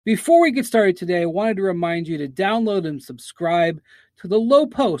Before we get started today, I wanted to remind you to download and subscribe to the Low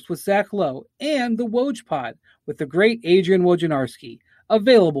Post with Zach Lowe and the Woj Pod with the great Adrian Wojnarowski,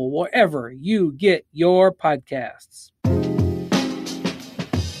 available wherever you get your podcasts.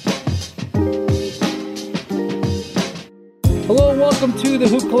 Hello and welcome to the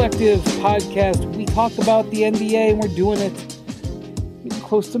Hoop Collective podcast. We talk about the NBA and we're doing it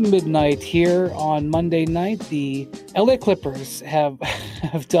close to midnight here on Monday night. The LA Clippers have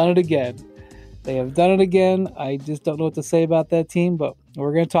done it again. They have done it again. I just don't know what to say about that team, but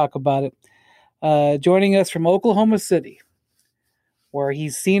we're going to talk about it. Joining us from Oklahoma City, where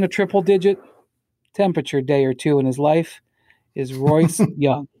he's seen a triple-digit temperature day or two in his life, is Royce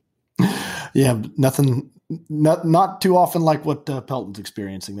Young. Yeah, not too often like what Pelton's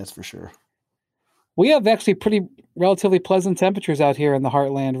experiencing, that's for sure. We have actually relatively pleasant temperatures out here in the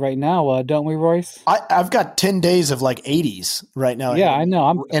heartland right now, don't we, Royce? I've got 10 days of like 80s right now. Yeah, I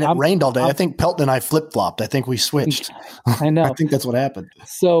know. It rained all day. I think Pelton and I flip-flopped. I think we switched. I know. I think that's what happened.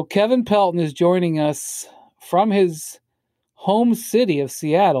 So Kevin Pelton is joining us from his home city of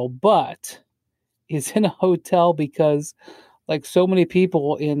Seattle, but is in a hotel because, like so many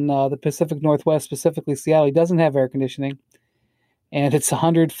people in the Pacific Northwest, specifically Seattle, he doesn't have air conditioning, and it's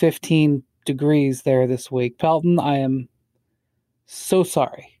 115 degrees there this week. Pelton, I am so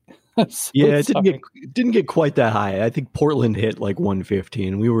sorry. It didn't get quite that high. I think Portland hit like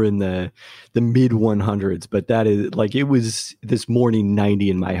 115. We were in the mid 100s, but that is like, it was this morning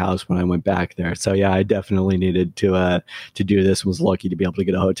 90 in my house when I went back there. So yeah, I definitely needed to do this. Was lucky to be able to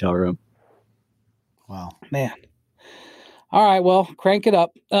get a hotel room. Wow, man. All right, well, crank it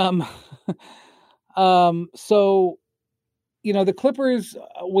up. So, you know, the Clippers,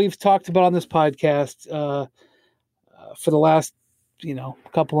 we've talked about on this podcast for the last,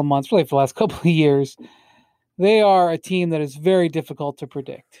 couple of months, really for the last couple of years. They are a team that is very difficult to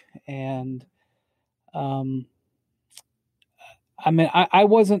predict. And, I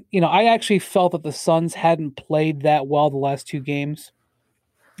wasn't, I actually felt that the Suns hadn't played that well the last two games.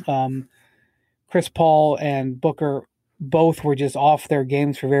 Chris Paul and Booker both were just off their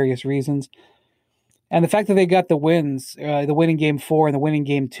games for various reasons. And the fact that they got the wins, the winning game 4 and the winning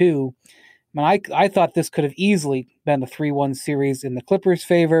game 2, I thought this could have easily been a 3-1 series in the Clippers'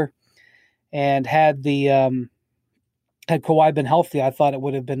 favor. And had Kawhi been healthy, I thought it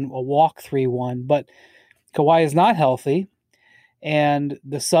would have been a walk 3-1. But Kawhi is not healthy, and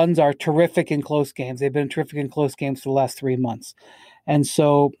the Suns are terrific in close games. They've been terrific in close games for the last 3 months. And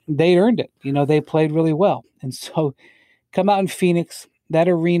so they earned it. They played really well. And so come out in Phoenix. That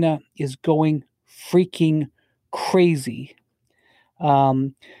arena is going freaking crazy.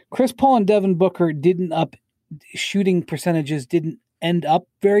 Chris Paul and Devin Booker shooting percentages didn't end up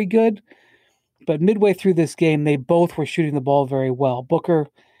very good, but midway through this game, they both were shooting the ball very well. Booker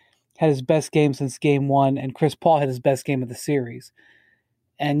had his best game since game 1, and Chris Paul had his best game of the series.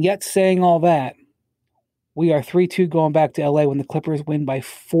 And yet, saying all that, we are 3-2 going back to LA when the Clippers win by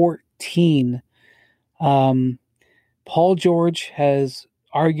 14. Paul George has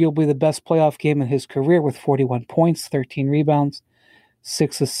arguably the best playoff game in his career with 41 points, 13 rebounds,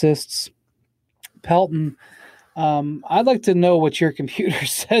 6 assists. Pelton, I'd like to know what your computer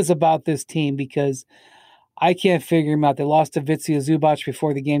says about this team because I can't figure them out. They lost to Vitsia Zubac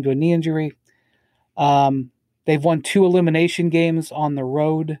before the game to a knee injury. They've won 2 elimination games on the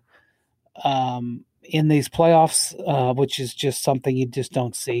road in these playoffs, which is just something you just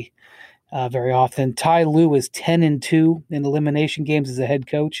don't see very often. Ty Lue is 10-2 in elimination games as a head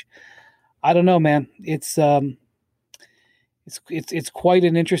coach. I don't know, man. It's quite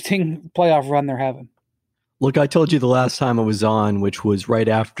an interesting playoff run they're having. Look, I told you the last time I was on, which was right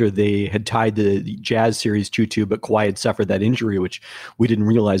after they had tied the Jazz series 2-2, but Kawhi had suffered that injury, which we didn't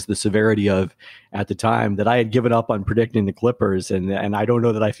realize the severity of at the time, that I had given up on predicting the Clippers, and I don't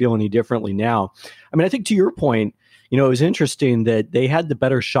know that I feel any differently now. I mean, I think to your point, it was interesting that they had the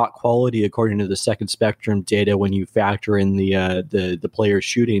better shot quality according to the Second Spectrum data when you factor in the players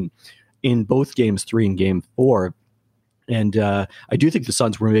shooting in both games 3 and game 4. And I do think the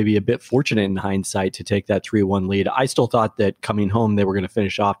Suns were maybe a bit fortunate in hindsight to take that 3-1 lead. I still thought that coming home, they were going to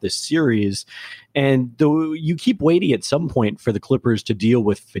finish off this series. And though you keep waiting at some point for the Clippers to deal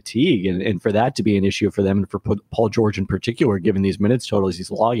with fatigue and for that to be an issue for them and for Paul George in particular, given these minutes totals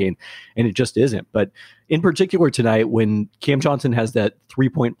he's logging, and it just isn't. But in particular tonight, when Cam Johnson has that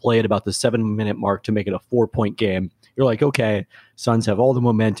 3-point play at about the 7-minute mark to make it a 4-point game, you're like, okay, Suns have all the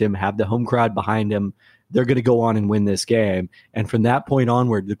momentum, have the home crowd behind him. They're going to go on and win this game. And from that point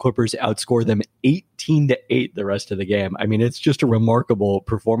onward, the Clippers outscore them 18-8 the rest of the game. I mean, it's just a remarkable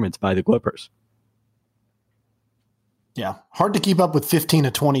performance by the Clippers. Yeah, hard to keep up with 15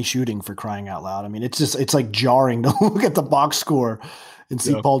 to 20 shooting, for crying out loud. I mean, it's like jarring to look at the box score and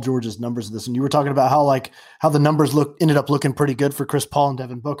see Paul George's numbers of this. And you were talking about how the numbers ended up looking pretty good for Chris Paul and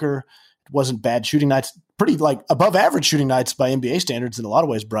Devin Booker. It wasn't bad shooting nights, pretty like above average shooting nights by NBA standards in a lot of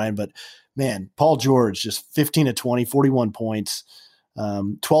ways, Brian. But man, Paul George just 15 to 20, 41 points.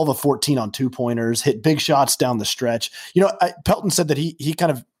 12 of 14 on 2-pointers, hit big shots down the stretch. Pelton said that he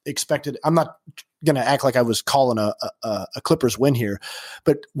kind of expected, I'm not going to act like I was calling a Clippers win here,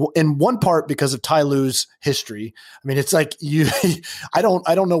 but in one part because of Ty Lue's history. I mean, it's like I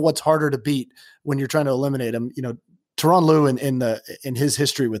don't know what's harder to beat when you're trying to eliminate him. Tyronn Lue in his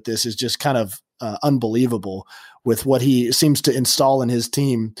history with this is just kind of unbelievable with what he seems to install in his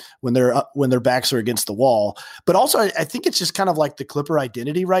team when their backs are against the wall. But also, I think it's just kind of like the Clipper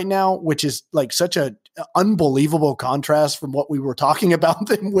identity right now, which is like such a unbelievable contrast from what we were talking about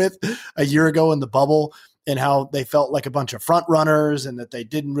them with a year ago in the bubble, and how they felt like a bunch of front runners and that they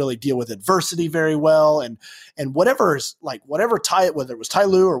didn't really deal with adversity very well. And whether it was Ty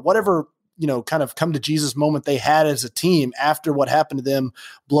Lue or whatever, kind of come to Jesus moment they had as a team after what happened to them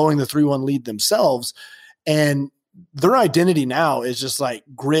blowing the 3-1 lead themselves. And their identity now is just like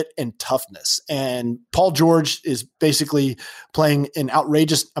grit and toughness. And Paul George is basically playing an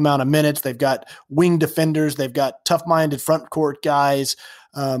outrageous amount of minutes. They've got wing defenders. They've got tough-minded front court guys.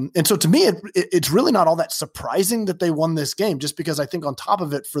 And so to me, it's really not all that surprising that they won this game, just because I think on top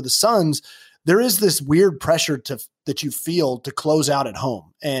of it for the Suns, there is this weird pressure that you feel to close out at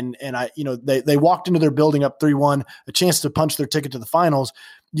home. And they walked into their building up 3-1, a chance to punch their ticket to the finals.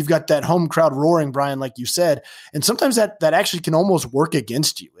 You've got that home crowd roaring, Brian, like you said. And sometimes that actually can almost work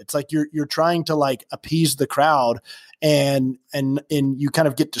against you. It's like you're trying to like appease the crowd and you kind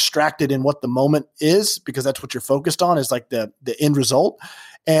of get distracted in what the moment is, because that's what you're focused on, is like the end result.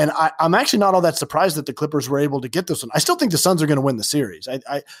 And I'm actually not all that surprised that the Clippers were able to get this one. I still think the Suns are going to win the series.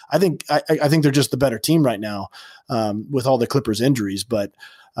 I think they're just the better team right now with all the Clippers injuries. But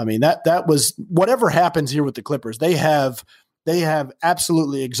I mean, that was whatever happens here with the Clippers. They have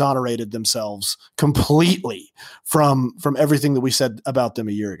absolutely exonerated themselves completely from everything that we said about them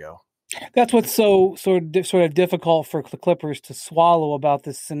a year ago. That's what's so sort of difficult for the Clippers to swallow about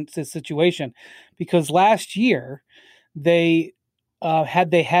this situation, because last year they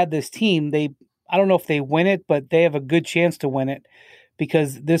had this team, I don't know if they win it, but they have a good chance to win it,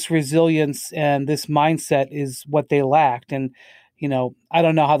 because this resilience and this mindset is what they lacked. And I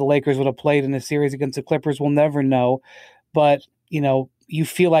don't know how the Lakers would have played in a series against the Clippers. We'll never know. But, you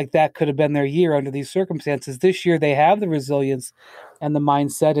feel like that could have been their year under these circumstances. This year they have the resilience and the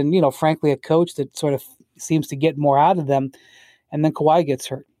mindset and, frankly, a coach that sort of seems to get more out of them. And then Kawhi gets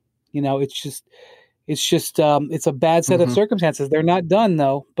hurt. It's a bad set of circumstances. They're not done,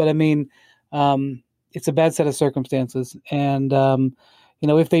 though. But, I mean, it's a bad set of circumstances. And,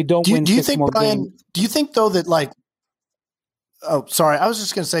 if they don't win six more games. Do you think, though, that like – oh, sorry. I was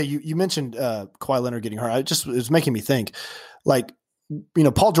just going to say, you mentioned Kawhi Leonard getting hurt. It was making me think, like,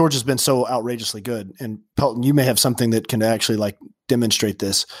 Paul George has been so outrageously good, and Pelton, you may have something that can actually like demonstrate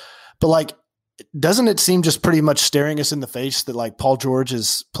this, but like, doesn't it seem just pretty much staring us in the face that like Paul George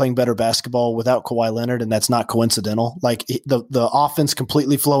is playing better basketball without Kawhi Leonard, and that's not coincidental? Like the offense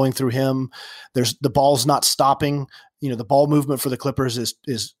completely flowing through him. The ball's not stopping. The ball movement for the Clippers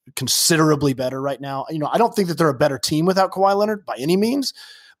is considerably better right now. I don't think that they're a better team without Kawhi Leonard by any means,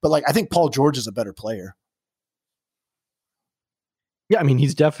 but like, I think Paul George is a better player. Yeah, I mean,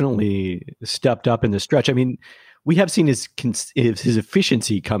 he's definitely stepped up in the stretch. I mean, we have seen his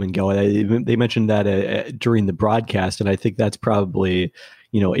efficiency come and go. They mentioned that during the broadcast, and I think that's probably,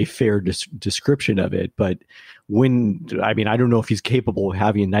 a fair description of it. But I don't know if he's capable of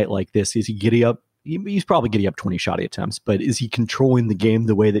having a night like this. Is he getting up? He's probably getting up 20 shot attempts, but is he controlling the game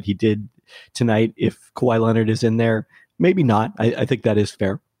the way that he did tonight if Kawhi Leonard is in there? Maybe not. I think that is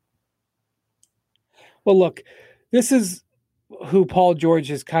fair. Well, look, this is who Paul George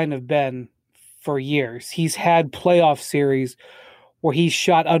has kind of been for years. He's had playoff series where he's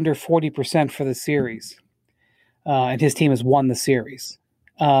shot under 40% for the series, and his team has won the series.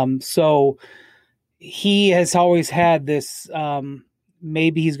 So he has always had this,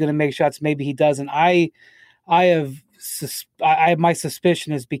 maybe he's going to make shots, maybe he doesn't. My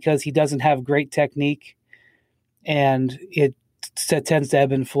suspicion is because he doesn't have great technique, and it tends to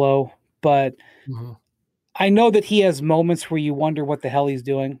ebb and flow. But I know that he has moments where you wonder what the hell he's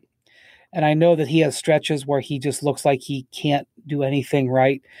doing. And I know that he has stretches where he just looks like he can't do anything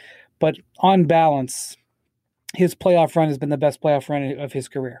right. But on balance, his playoff run has been the best playoff run of his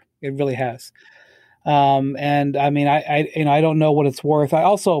career. It really has. And I mean, I don't know what it's worth. I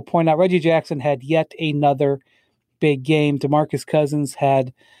also point out Reggie Jackson had yet another big game. DeMarcus Cousins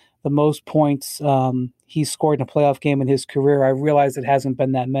had the most points he scored in a playoff game in his career. I realize it hasn't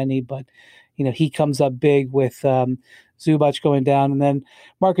been that many, but he comes up big with Zubac going down, and then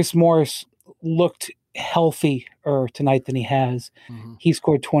Marcus Morris looked healthier tonight than he has. Mm-hmm. He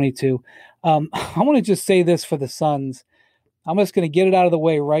scored 22. I want to just say this for the Suns. I'm just going to get it out of the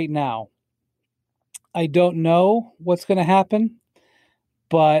way right now. I don't know what's going to happen,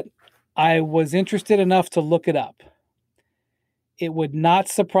 but I was interested enough to look it up. It would not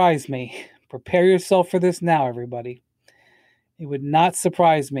surprise me. Prepare yourself for this now, everybody. It would not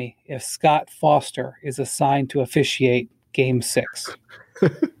surprise me if Scott Foster is assigned to officiate Game 6.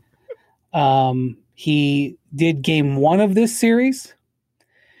 He did Game 1 of this series.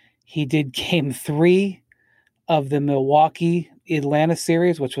 He did Game 3 of the Milwaukee-Atlanta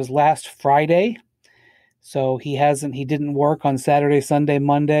series, which was last Friday. So he didn't work on Saturday, Sunday,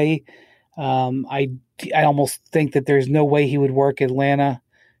 Monday. I almost think that there's no way he would work Atlanta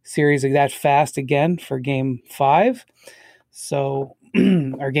series that fast again for Game 5. So,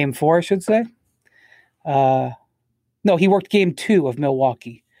 or Game 4, I should say. No, he worked Game 2 of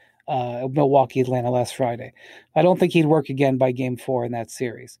Milwaukee-Atlanta last Friday. I don't think he'd work again by Game 4 in that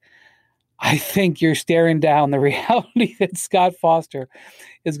series. I think you're staring down the reality that Scott Foster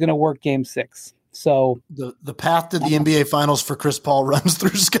is going to work Game 6. So the path to the NBA Finals for Chris Paul runs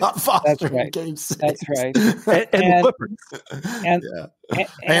through Scott Foster. That's right. In Game 6. That's right. and the Clippers.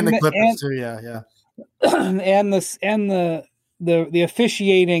 And the Clippers too. Yeah. And the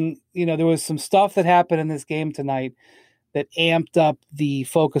officiating. There was some stuff that happened in this game tonight that amped up the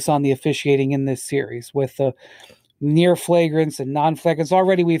focus on the officiating in this series with the near flagrants and non-flagrants.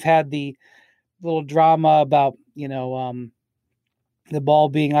 Already, we've had the little drama about the ball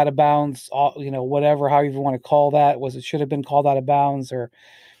being out of bounds, whatever, however you want to call that. It should have been called out of bounds or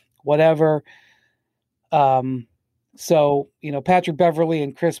whatever. So, Patrick Beverley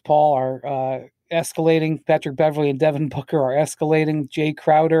and Chris Paul are escalating. Patrick Beverley and Devin Booker are escalating. Jay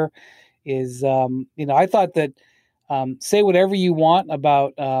Crowder is, I thought that say whatever you want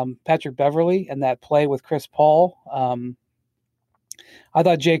about Patrick Beverley and that play with Chris Paul. I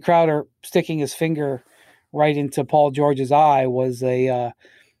thought Jay Crowder sticking his finger right into Paul George's eye was a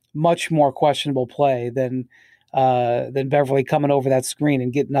much more questionable play than Beverly coming over that screen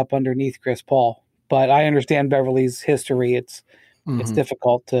and getting up underneath Chris Paul. But I understand Beverly's history. It's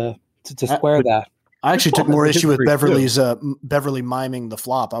difficult to square that. I actually took more issue with Beverly's Beverly miming the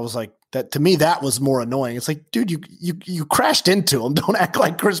flop. I was like, that to me, that was more annoying. It's like, dude, you crashed into him. Don't act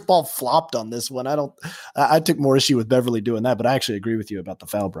like Chris Paul flopped on this one. I took more issue with Beverly doing that, but I actually agree with you about the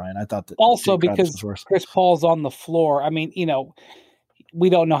foul, Brian. I thought that also because Chris Paul's on the floor. I mean, we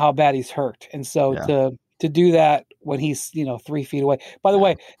don't know how bad he's hurt. And so to do that when he's, 3 feet away, by the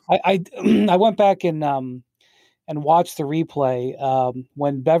way, I went back and watched the replay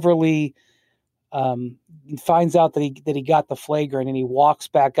when Beverly finds out that he got the flagrant and he walks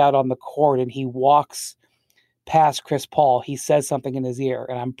back out on the court and he walks past Chris Paul. He says something in his ear,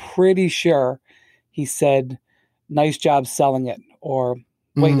 and I'm pretty sure he said, "Nice job selling it," or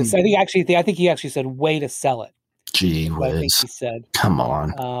 "Way to." I think he actually said, "Way to sell it." Gee whiz! I think he said, "Come on."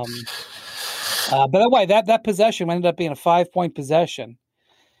 By the way, that possession ended up being a 5-point possession,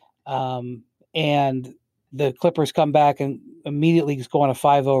 and the Clippers come back and immediately just go on a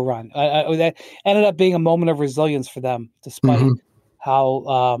 5-0 run. That ended up being a moment of resilience for them, despite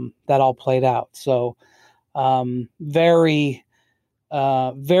how that all played out. So, very,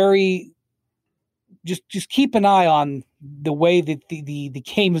 very. Just keep an eye on the way that the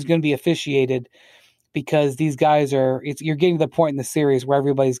game is going to be officiated, because these guys you're getting to the point in the series where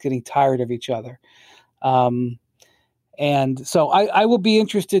everybody's getting tired of each other. And so I will be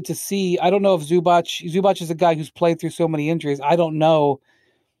interested to see. I don't know if Zubac is a guy who's played through so many injuries. I don't know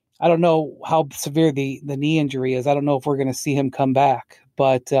how severe the knee injury is. I don't know if we're going to see him come back,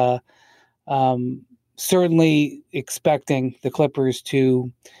 but certainly expecting the Clippers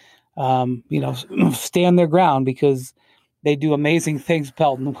to, stand their ground, because they do amazing things,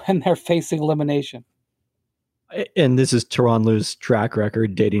 Pelton, when they're facing elimination. And this is Tyronn Lue's track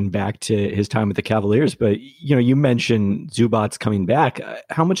record dating back to his time with the Cavaliers. But, you mentioned Zubac's coming back.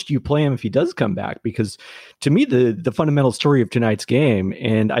 How much do you play him if he does come back? Because to me, the fundamental story of tonight's game,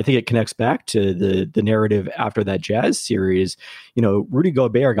 and I think it connects back to the narrative after that Jazz series, Rudy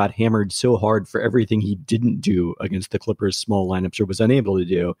Gobert got hammered so hard for everything he didn't do against the Clippers' small lineups or was unable to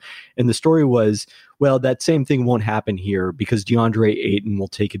do. And the story was, well, that same thing won't happen here because DeAndre Ayton will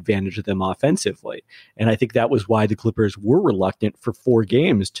take advantage of them offensively. And I think that was why the Clippers were reluctant for 4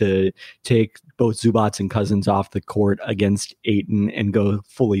 games to take both Zubac and Cousins off the court against Ayton and go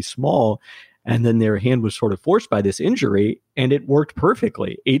fully small. And then their hand was sort of forced by this injury, and it worked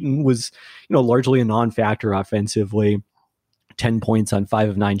perfectly. Ayton was, largely a non-factor offensively. 10 points on 5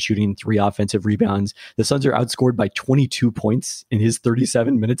 of 9 shooting, 3 offensive rebounds. The Suns are outscored by 22 points in his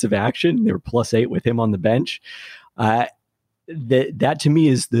 37 minutes of action. They were +8 with him on the bench. That to me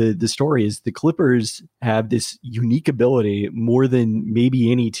is the story. Is the Clippers have this unique ability, more than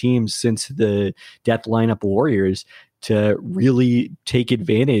maybe any team since the death lineup Warriors, to really take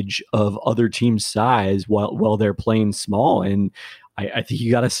advantage of other teams' size while they're playing small. And I think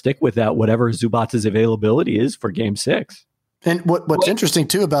you got to stick with that, whatever Zubac's availability is for Game 6. And what's interesting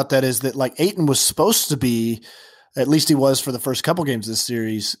too about that is that like Ayton was supposed to be, at least he was for the first couple games of this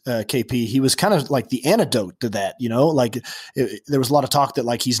series, KP, he was kind of like the antidote to that, there was a lot of talk that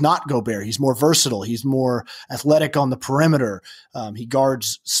like, he's not Gobert. He's more versatile. He's more athletic on the perimeter. He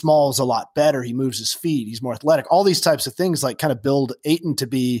guards smalls a lot better. He moves his feet. He's more athletic. All these types of things like kind of build Ayton to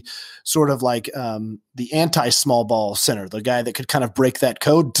be sort of like the anti-small ball center, the guy that could kind of break that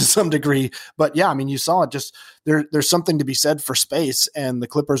code to some degree. But yeah, I mean, you saw it just there's something to be said for space, and the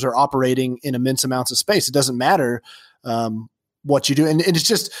Clippers are operating in immense amounts of space. It doesn't matter what you do. And it's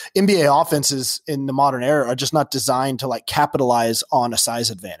just NBA offenses in the modern era are just not designed to like capitalize on a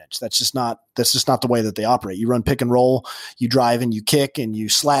size advantage. That's just not the way that they operate. You run pick and roll, you drive and you kick and you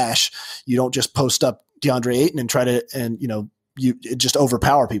slash. You don't just post up DeAndre Ayton and try to, you just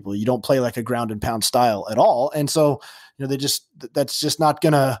overpower people. You don't play like a ground and pound style at all. And so, that's just not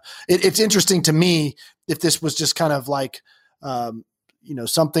gonna, it's interesting to me if this was just kind of like,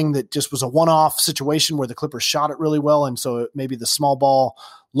 something that just was a one-off situation where the Clippers shot it really well. And so maybe the small ball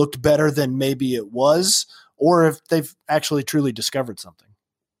looked better than maybe it was, or if they've actually truly discovered something.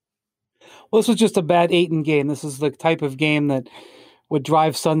 Well, this was just a bad Ayton game. This is the type of game that would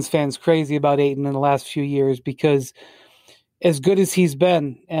drive Suns fans crazy about Ayton in the last few years, because as good as he's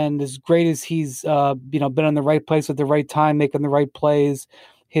been and as great as he's been in the right place at the right time, making the right plays,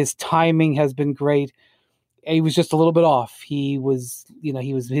 his timing has been great. He was just a little bit off. His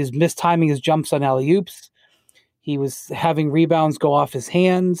mistiming his jumps on alley-oops. He was having rebounds go off his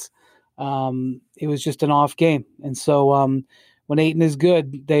hands. It was just an off game. And so when Ayton is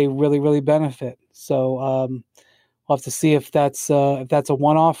good, they really, really benefit. So we'll have to see if that's a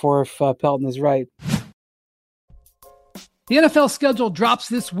one-off or if Pelton is right. The NFL schedule drops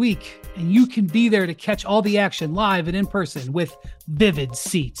this week, and you can be there to catch all the action live and in person with Vivid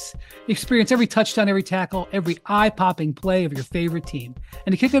Seats. Experience every touchdown, every tackle, every eye-popping play of your favorite team.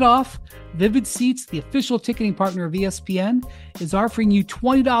 And to kick it off, Vivid Seats, the official ticketing partner of ESPN, is offering you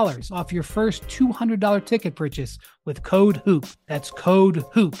 $20 off your first $200 ticket purchase with code HOOP. That's code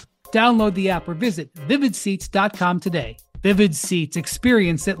HOOP. Download the app or visit vividseats.com today. Vivid Seats.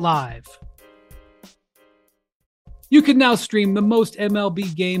 Experience it live. You can now stream the most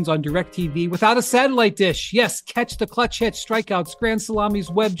MLB games on DirecTV without a satellite dish. Yes, catch the clutch hits, strikeouts, grand salamis,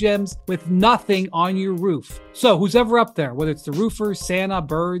 web gems with nothing on your roof. So who's ever up there, whether it's the roofer, Santa,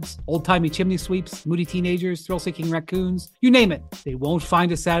 birds, old-timey chimney sweeps, moody teenagers, thrill-seeking raccoons, you name it, they won't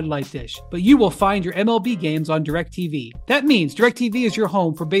find a satellite dish. But you will find your MLB games on DirecTV. That means DirecTV is your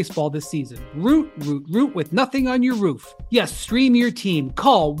home for baseball this season. Root with nothing on your roof. Yes, stream your team.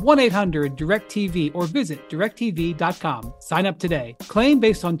 Call 1-800-DirecTV or visit DirecTV.com. Sign up today. Claim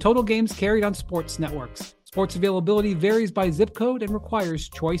based on total games carried on sports networks. Sports availability varies by zip code and requires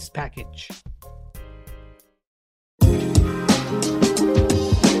choice package.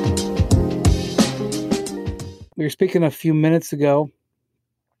 We were speaking a few minutes ago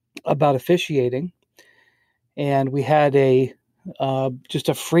about officiating, and we had just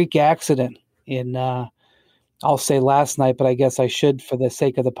a freak accident in I'll say last night, but I guess I should, for the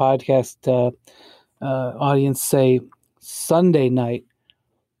sake of the podcast audience, say Sunday night,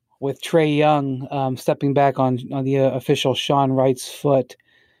 with Trae Young stepping back on the official Sean Wright's foot.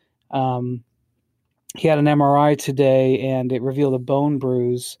 He had an MRI today, and it revealed a bone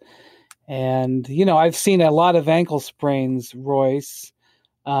bruise. And, I've seen a lot of ankle sprains, Royce.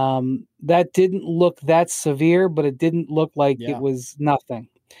 That didn't look that severe, but it didn't look like it was nothing.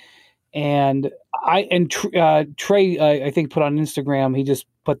 And Trae, I think, put on Instagram, he just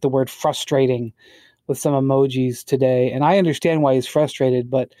put the word frustrating with some emojis today. And I understand why he's frustrated,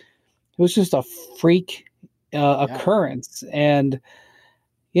 but it was just a freak occurrence. And,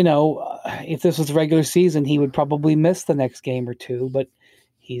 if this was regular season, he would probably miss the next game or two, but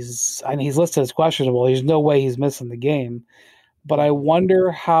he's listed as questionable. There's no way he's missing the game. But I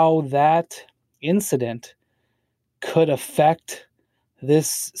wonder how that incident could affect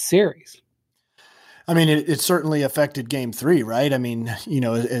this series. I mean, it certainly affected Game 3, right? I mean,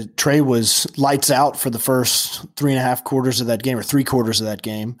 Trae was lights out for the first 3.5 quarters of that game, or 3 quarters of that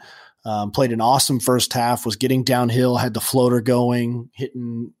game. Played an awesome first half, was getting downhill, had the floater going,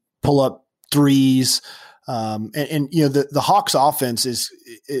 hitting pull-up threes. The Hawks offense is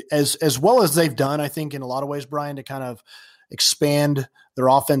as well as they've done, I think, in a lot of ways, Brian, to kind of expand their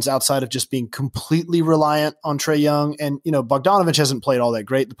offense outside of just being completely reliant on Trae Young. And, Bogdanovich hasn't played all that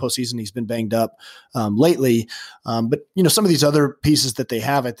great in the postseason. He's been banged up lately. But some of these other pieces that they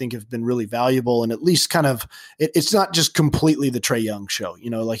have, I think, have been really valuable. And at least kind of, it's not just completely the Trae Young show.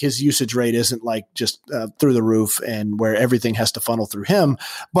 Like his usage rate isn't like just through the roof and where everything has to funnel through him.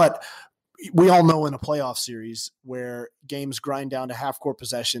 But we all know in a playoff series where games grind down to half court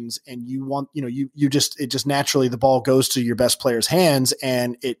possessions and it just naturally the ball goes to your best player's hands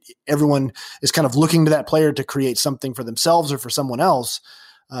and everyone is kind of looking to that player to create something for themselves or for someone else.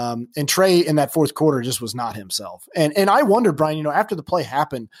 And Trae in that fourth quarter just was not himself. And I wondered, Brian, after the play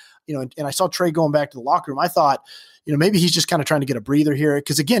happened, and I saw Trae going back to the locker room, I thought, maybe he's just kind of trying to get a breather here.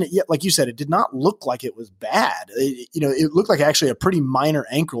 Because again, like you said, it did not look like it was bad. It looked like actually a pretty minor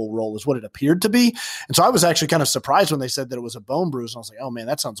ankle roll is what it appeared to be. And so I was actually kind of surprised when they said that it was a bone bruise. And I was like, oh man,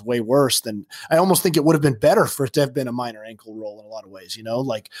 that sounds way worse than I almost think it would have been better for it to have been a minor ankle roll in a lot of ways,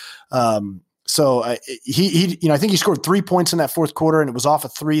 So I think he scored 3 points in that fourth quarter and it was off a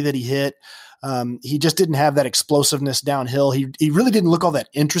three that he hit. He just didn't have that explosiveness downhill. He really didn't look all that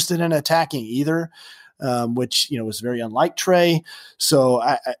interested in attacking either. Which, was very unlike Trae. So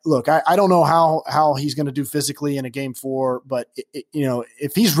I don't know how he's going to do physically in a game 4, but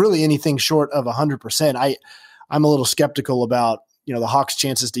if he's really anything short of 100%, I'm a little skeptical about, the Hawks'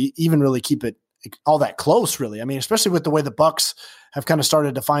 chances to even really keep it all that close, really. I mean, especially with the way the Bucks have kind of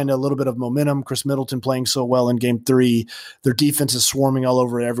started to find a little bit of momentum. Chris Middleton playing so well in game 3, their defense is swarming all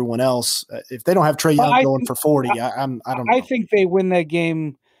over everyone else. If they don't have Trae Young going for 40, I don't know. I think they win that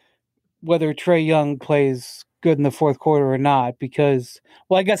game whether Trae Young plays good in the fourth quarter or not, because,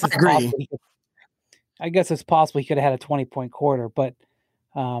 I guess it's possible. I guess it's possible he could have had a 20-point quarter, but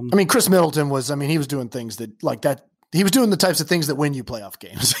Chris Middleton he was doing things that like that. He was doing the types of things that win you playoff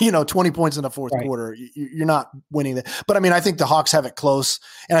games. 20 points in the fourth quarter, you're not winning that. But I think the Hawks have it close,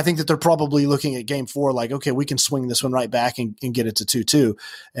 and I think that they're probably looking at game 4 like, okay, we can swing this one right back and get it to 2-2.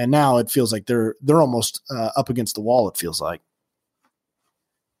 And now it feels like they're almost up against the wall. It feels like.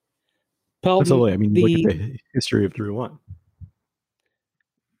 Pelton, look at the history of 3-1.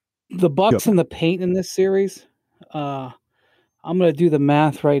 The Bucks in the paint in this series, I'm going to do the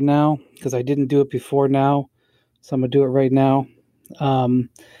math right now because I didn't do it before now, so I'm going to do it right now.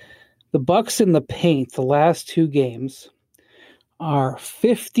 The Bucks in the paint, the last 2 games, are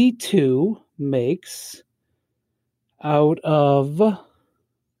 52 makes out of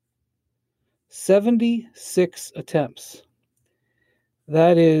 76 attempts.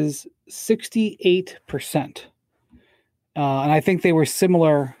 That is 68%. And I think they were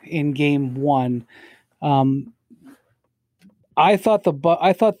similar in game 1. I thought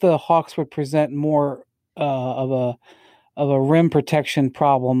the Hawks would present more of a rim protection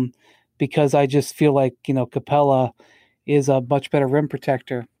problem because I just feel like, Capella is a much better rim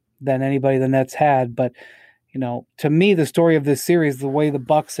protector than anybody the Nets had. But, to me, the story of this series, the way the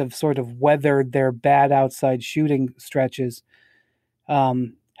Bucks have sort of weathered their bad outside shooting stretches,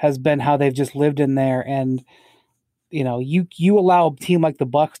 has been how they've just lived in there. And, you allow a team like the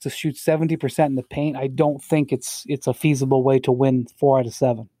Bucks to shoot 70% in the paint. I don't think it's a feasible way to win 4 out of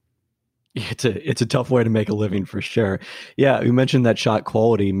 7. It's a tough way to make a living for sure. Yeah, we mentioned that shot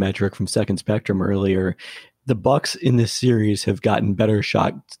quality metric from Second Spectrum earlier. The Bucks in this series have gotten better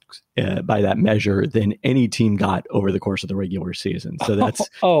shots by that measure than any team got over the course of the regular season. So that's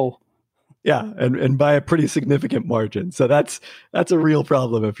yeah, and by a pretty significant margin. So that's a real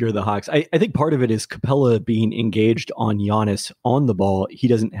problem if you're the Hawks. I think part of it is Capella being engaged on Giannis on the ball. He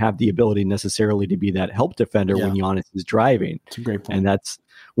doesn't have the ability necessarily to be that help defender when Giannis is driving. That's a great point. And that's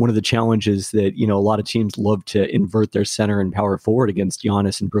one of the challenges that, a lot of teams love to invert their center and power forward against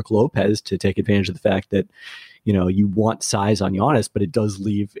Giannis and Brook Lopez to take advantage of the fact that, you want size on Giannis, but it does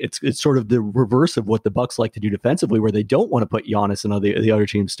leave, it's sort of the reverse of what the Bucks like to do defensively, where they don't want to put Giannis and the other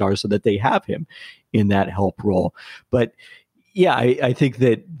team's stars so that they have him in that help role. But yeah, I think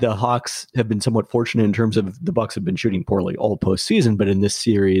that the Hawks have been somewhat fortunate in terms of the Bucks have been shooting poorly all postseason, but in this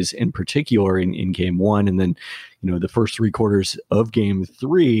series in particular in game 1, and then, the first 3 quarters of game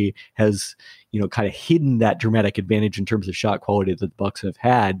 3 has, kind of hidden that dramatic advantage in terms of shot quality that the Bucks have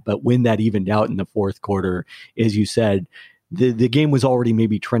had. But when that evened out in the fourth quarter, as you said, the game was already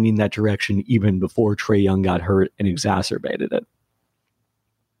maybe trending that direction even before Trae Young got hurt and exacerbated it.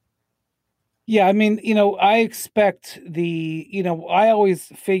 Yeah, I expect I always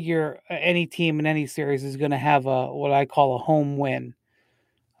figure any team in any series is going to have what I call a home win.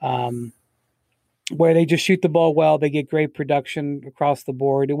 where they just shoot the ball well. They get great production across the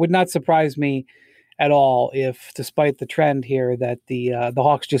board. It would not surprise me at all if, despite the trend here, that the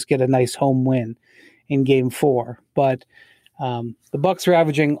Hawks just get a nice home win in Game 4. But the Bucks are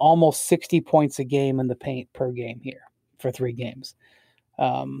averaging almost 60 points a game in the paint per game here for 3 games.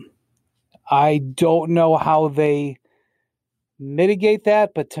 I don't know how they mitigate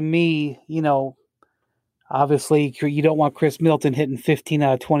that, but to me, obviously you don't want Chris Middleton hitting 15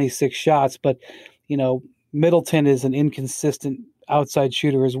 out of 26 shots, but Middleton is an inconsistent outside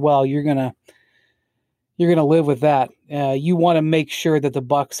shooter as well. You're gonna live with that. You want to make sure that the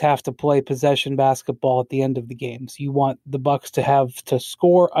Bucks have to play possession basketball at the end of the games. You want the Bucks to have to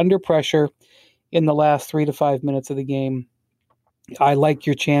score under pressure in the last 3 to 5 minutes of the game. I like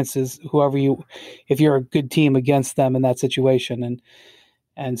your chances, if you're a good team against them in that situation.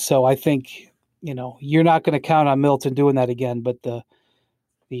 And so I think, you're not going to count on Middleton doing that again, but the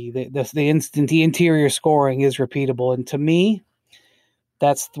interior scoring is repeatable. And to me,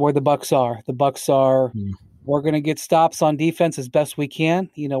 that's where the Bucks are. The Bucks are, we're going to get stops on defense as best we can.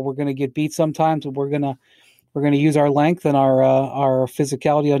 We're going to get beat sometimes, but we're going to use our length and our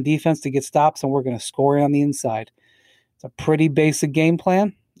physicality on defense to get stops, and we're going to score on the inside. It's a pretty basic game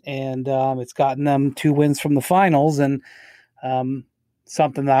plan, and it's gotten them 2 wins from the finals, and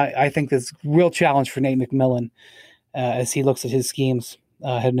something that I think is a real challenge for Nate McMillan as he looks at his schemes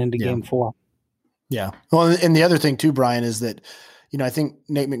heading into Game 4. Yeah. Well, and the other thing too, Brian, is that, I think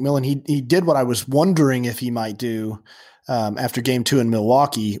Nate McMillan, he did what I was wondering if he might do after Game 2 in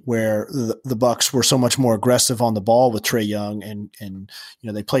Milwaukee, where the Bucks were so much more aggressive on the ball with Trae Young, and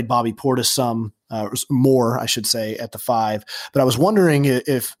they played Bobby Portis some more, I should say, at the 5. But I was wondering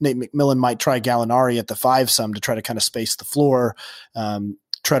if Nate McMillan might try Gallinari at the 5 some to try to kind of space the floor,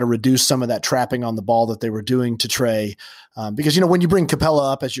 try to reduce some of that trapping on the ball that they were doing to Trae. Because when you bring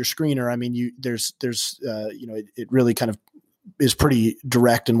Capella up as your screener, I mean, there's it really kind of is pretty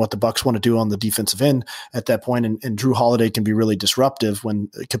direct in what the Bucks want to do on the defensive end at that point. And Drew Holiday can be really disruptive when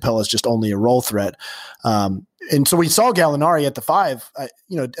Capella is just only a roll threat. And so we saw Gallinari at the 5,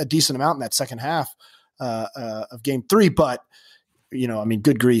 a decent amount in that second half of Game 3, but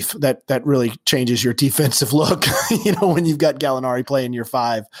good grief, that really changes your defensive look, when you've got Gallinari playing your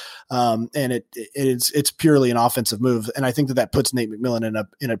 5, and it's purely an offensive move. And I think that puts Nate McMillan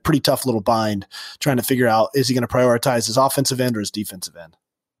in a pretty tough little bind, trying to figure out, is he going to prioritize his offensive end or his defensive end?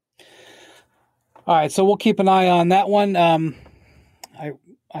 All right. So we'll keep an eye on that one.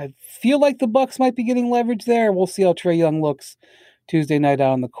 I feel like the Bucks might be getting leverage there. We'll see how Trae Young looks Tuesday night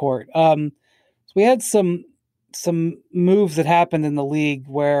out on the court. So we had some moves that happened in the league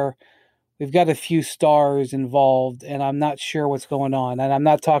where we've got a few stars involved, and I'm not sure what's going on. And I'm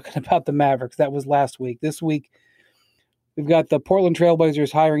not talking about the Mavericks. That was last week. This week, we've got the Portland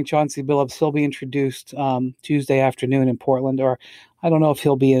Trailblazers hiring Chauncey Billups. He'll be introduced Tuesday afternoon in Portland, or I don't know if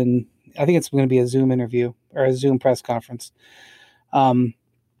he'll be in. I think it's going to be a Zoom interview or a Zoom press conference. And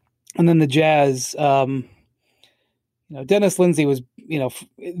then the Jazz, Dennis Lindsey was,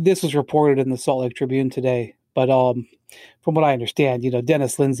 this was reported in the Salt Lake Tribune today. But from what I understand,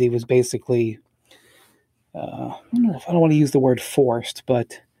 Dennis Lindsey was basically, I don't want to use the word forced,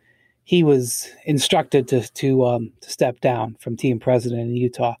 but he was instructed to step down from team president in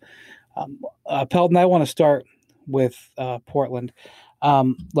Utah. Pelton, I want to start with Portland.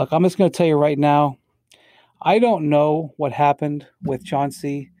 Look, I'm just going to tell you right now, I don't know what happened with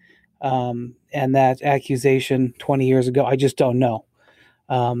Chauncey and that accusation 20 years ago. I just don't know.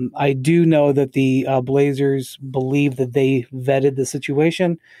 I do know that the Blazers believe that they vetted the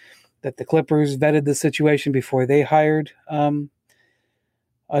situation, that the Clippers vetted the situation before they hired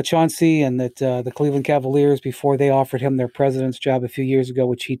Chauncey, and that the Cleveland Cavaliers, before they offered him their president's job a few years ago,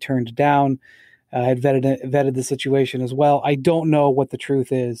 which he turned down, had vetted the situation as well. I don't know what the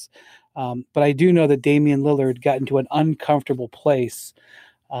truth is, but I do know that Damian Lillard got into an uncomfortable place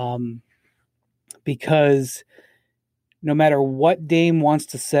because no matter what Dame wants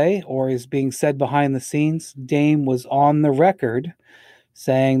to say or is being said behind the scenes, Dame was on the record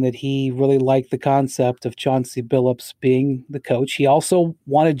saying that he really liked the concept of Chauncey Billups being the coach. He also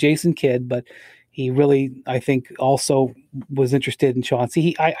wanted Jason Kidd, but he really, I think, also was interested in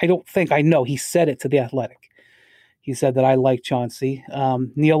Chauncey. I know he said it to The Athletic. He said that I like Chauncey.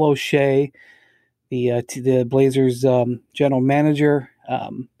 Neil O'Shea, the Blazers general manager,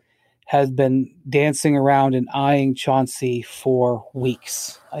 has been dancing around and eyeing Chauncey for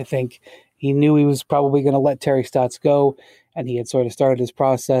weeks. I think he knew he was probably going to let Terry Stotts go, and he had sort of started his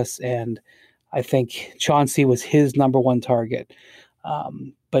process, and I think Chauncey was his number one target.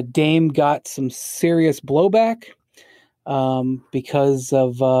 But Dame got some serious blowback because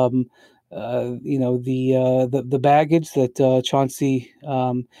of the baggage that Chauncey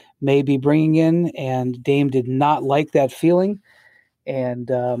may be bringing in, and Dame did not like that feeling. And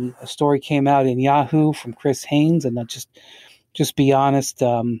a story came out in Yahoo from Chris Haynes, and just be honest,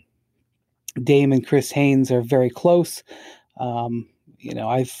 Dame and Chris Haynes are very close.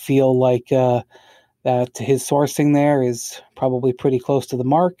 I feel like that his sourcing there is probably pretty close to the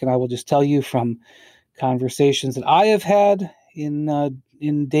mark, and I will just tell you from conversations that I have had in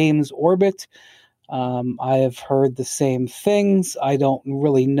Dame's orbit, I have heard the same things. I don't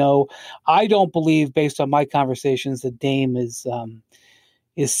really know. I don't believe, based on my conversations, that Dame is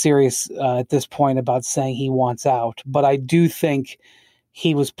serious at this point about saying he wants out. But I do think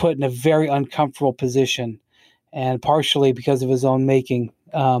he was put in a very uncomfortable position, and partially because of his own making.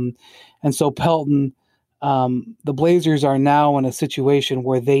 And so Pelton, the Blazers are now in a situation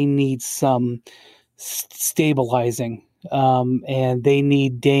where they need some stabilizing, and they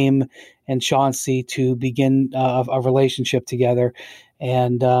need Dame and Chauncey to begin a relationship together.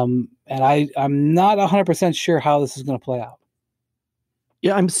 And I'm not 100% sure how this is going to play out.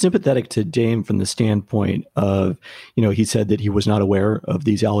 Yeah, I'm sympathetic to Dame from the standpoint of, he said that he was not aware of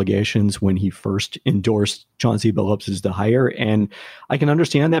these allegations when he first endorsed Chauncey Billups as the hire. And I can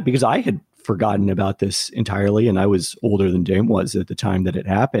understand that because I had forgotten about this entirely. And I was older than Dame was at the time that it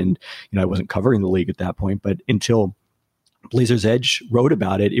happened. I wasn't covering the league at that point, but until Blazers Edge wrote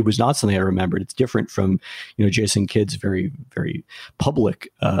about it, it was not something I remembered. It's different from, Jason Kidd's very, very public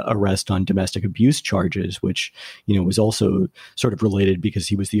arrest on domestic abuse charges, which, was also sort of related because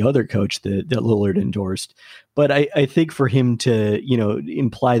he was the other coach that Lillard endorsed. But I think for him to,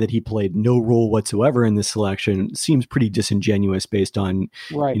 imply that he played no role whatsoever in this selection seems pretty disingenuous based on,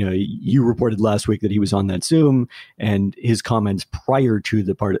 right. You reported last week that he was on that Zoom and his comments prior to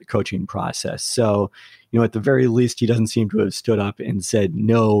the coaching process. So, at the very least, he doesn't seem to have stood up and said,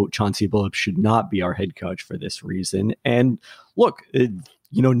 no, Chauncey Billups should not be our head coach for this reason. And look,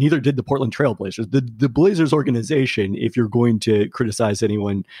 neither did the Portland Trail Blazers. The Blazers organization, if you're going to criticize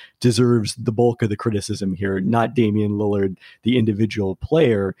anyone, deserves the bulk of the criticism here, not Damian Lillard, the individual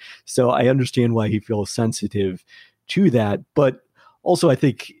player. So I understand why he feels sensitive to that. But also, I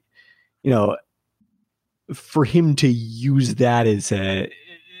think, for him to use that as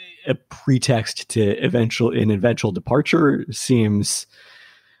a pretext to eventual departure seems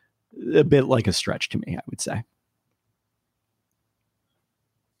a bit like a stretch to me, I would say.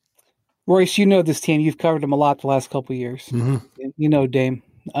 Royce, you know this team. You've covered them a lot the last couple of years. Mm-hmm. Dame.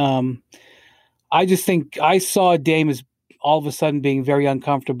 I just think I saw Dame as all of a sudden being very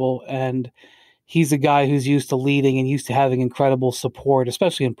uncomfortable, and he's a guy who's used to leading and used to having incredible support,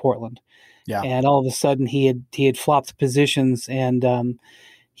 especially in Portland. Yeah. And all of a sudden he had flopped positions, and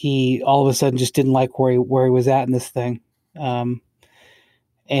he all of a sudden just didn't like where he was at in this thing. And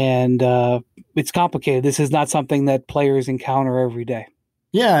it's complicated. This is not something that players encounter every day.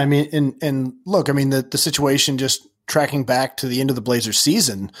 Yeah, I mean, and look, I mean, the situation just tracking back to the end of the Blazers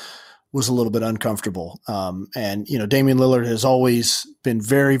season was a little bit uncomfortable. And, Damian Lillard has always been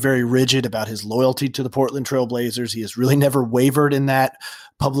very, very rigid about his loyalty to the Portland Trail Blazers. He has really never wavered in that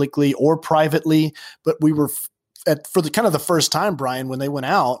publicly or privately. But we were for the first time, Brian, when they went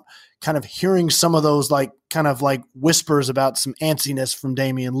out, kind of hearing some of those kind of whispers about some antsiness from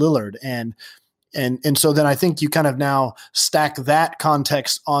Damian Lillard. And so then I think you kind of now stack that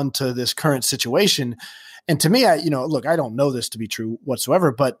context onto this current situation. And to me, look, I don't know this to be true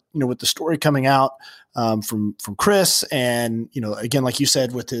whatsoever, but, with the story coming out from Chris and, again, like you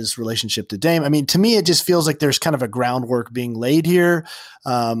said, with his relationship to Dame, I mean, to me, it just feels like there's kind of a groundwork being laid here.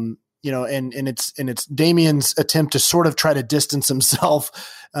 And it's Damian's attempt to sort of try to distance himself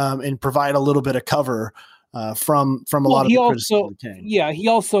and provide a little bit of cover from a lot of the criticism. Yeah, he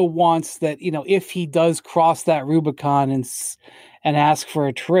also wants that, if he does cross that Rubicon and ask for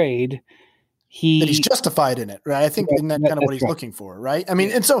a trade, that he's justified in it, right? I think isn't that kind of what he's looking for, right? I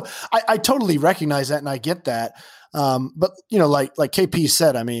mean, and so I totally recognize that and I get that. But like KP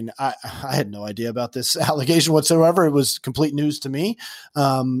said, I mean, I had no idea about this allegation whatsoever. It was complete news to me.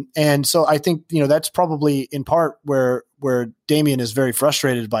 And so I think, that's probably in part where Damian is very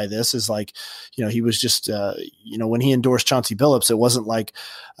frustrated by this is he was just, when he endorsed Chauncey Billups, it wasn't like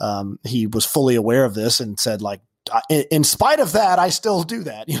he was fully aware of this and said in spite of that, I still do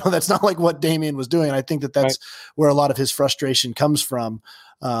that. That's not like what Damian was doing. And I think that's where a lot of his frustration comes from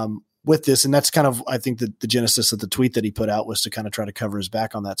with this. And that's kind of, I think the genesis of the tweet that he put out was to kind of try to cover his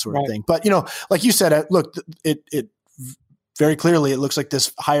back on that sort of thing. But, like you said, look, it very clearly, it looks like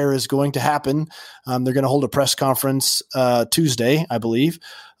this hire is going to happen. They're going to hold a press conference Tuesday, I believe,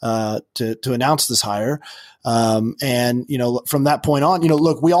 to announce this hire. And, from that point on,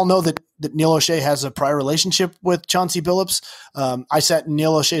 look, we all know that Neil O'Shea has a prior relationship with Chauncey Billups. I sat in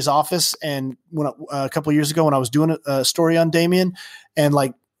Neil O'Shea's office and a couple of years ago when I was doing a story on Damian, and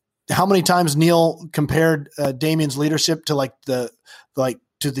like how many times Neil compared Damian's leadership to the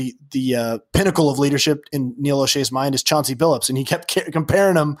pinnacle of leadership in Neil O'Shea's mind is Chauncey Billups. And he kept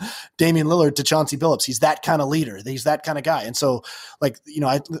comparing him, Damian Lillard, to Chauncey Billups. He's that kind of leader. He's that kind of guy. And so I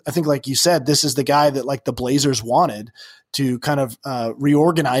think like you said, this is the guy that like the Blazers wanted to kind of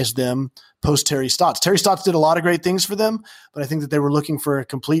reorganize them post Terry Stotts. Terry Stotts did a lot of great things for them, but I think that they were looking for a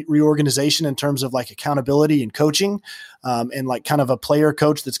complete reorganization in terms of like accountability and coaching, and like kind of a player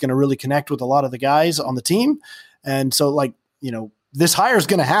coach that's going to really connect with a lot of the guys on the team. And so this hire is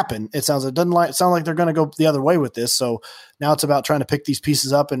going to happen. It sound like they're going to go the other way with this. So now it's about trying to pick these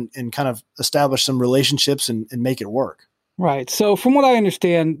pieces up and kind of establish some relationships and make it work. Right. So from what I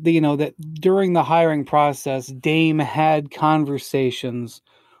understand, that during the hiring process, Dame had conversations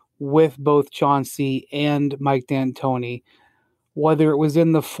with both Chauncey and Mike D'Antoni, whether it was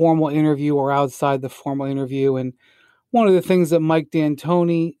in the formal interview or outside the formal interview. And one of the things that Mike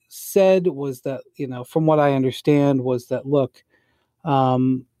D'Antoni said was that, from what I understand, was that, look,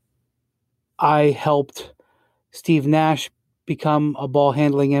 I helped Steve Nash become a ball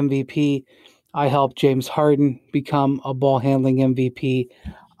handling MVP. I helped James Harden become a ball handling MVP.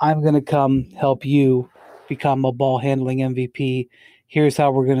 I'm going to come help you become a ball handling MVP. Here's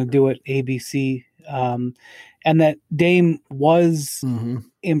how we're going to do it, ABC. And that Dame was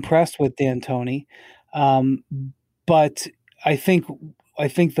impressed with D'Antoni. But I think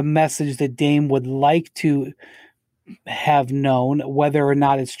the message that Dame would like to have known, whether or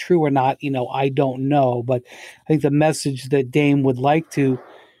not it's true or not, I don't know. But I think the message that Dame would like to,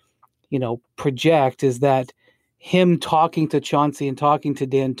 project is that him talking to Chauncey and talking to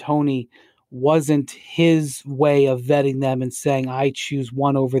D'Antoni wasn't his way of vetting them and saying, I choose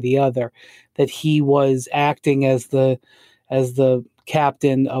one over the other, that he was acting as the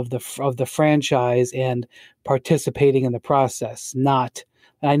captain of the franchise and participating in the process. And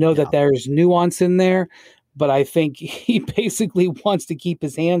I know that there's nuance in there, but I think he basically wants to keep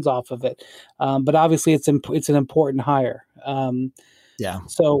his hands off of it. But obviously it's an important hire.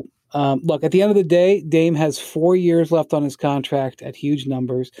 So look, at the end of the day, Dame has 4 years left on his contract at huge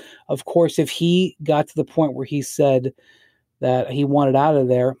numbers. Of course, if he got to the point where he said that he wanted out of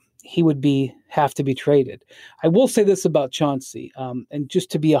there, he would have to be traded. I will say this about Chauncey, and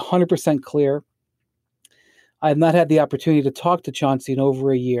just to be 100% clear, I have not had the opportunity to talk to Chauncey in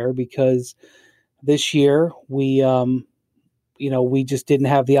over a year because this year we just didn't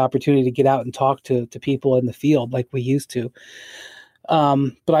have the opportunity to get out and talk to people in the field like we used to.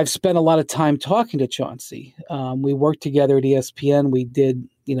 But I've spent a lot of time talking to Chauncey. We worked together at ESPN. We did,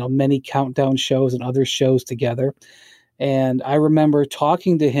 many countdown shows and other shows together. And I remember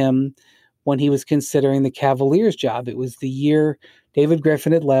talking to him when he was considering the Cavaliers job. It was the year David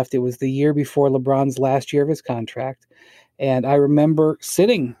Griffin had left. It was the year before LeBron's last year of his contract. And I remember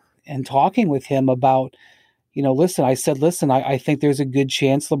sitting and talking with him about, I think there's a good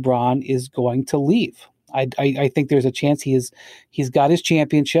chance LeBron is going to leave. I think there's a chance he's got his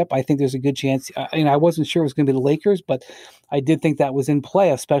championship. I think there's a good chance. I wasn't sure it was going to be the Lakers, but I did think that was in play,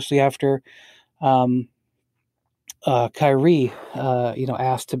 especially after Kyrie,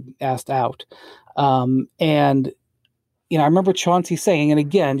 asked out. And I remember Chauncey saying, and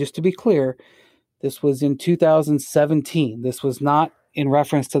again, just to be clear, this was in 2017. This was not in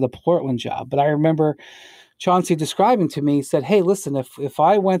reference to the Portland job, but I remember Chauncey describing to me, he said, hey, listen, if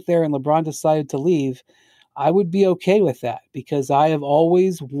I went there and LeBron decided to leave, I would be okay with that because I have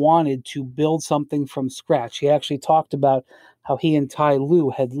always wanted to build something from scratch. He actually talked about how he and Ty Lue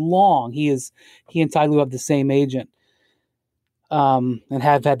he and Ty Lue have the same agent, and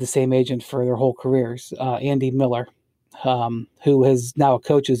have had the same agent for their whole careers, Andy Miller, who is now a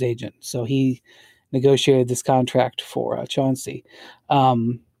coach's agent. So he negotiated this contract for Chauncey.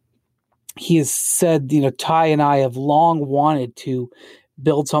 He has said, Ty and I have long wanted to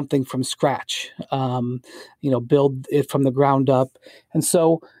build something from scratch, build it from the ground up. And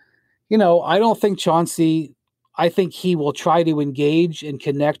so, I don't think Chauncey, I think he will try to engage and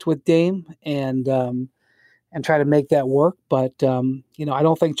connect with Dame and try to make that work. But, I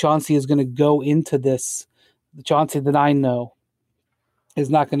don't think Chauncey is going to go into this. The Chauncey that I know is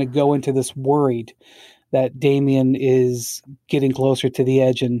not going to go into this worried that Damian is getting closer to the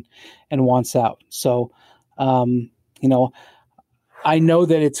edge and wants out. So, I know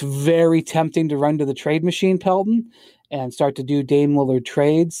that it's very tempting to run to the trade machine, Pelton, and start to do Dame Lillard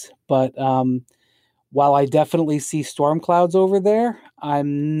trades. But while I definitely see storm clouds over there,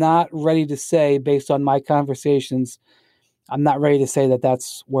 I'm not ready to say, based on my conversations, I'm not ready to say that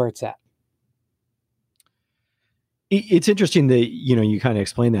that's where it's at. It's interesting that, you kind of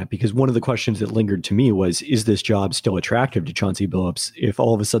explain that, because one of the questions that lingered to me was, is this job still attractive to Chauncey Billups if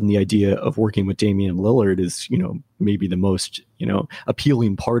all of a sudden the idea of working with Damian Lillard is, maybe the most,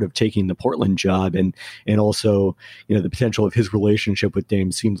 appealing part of taking the Portland job, and also, the potential of his relationship with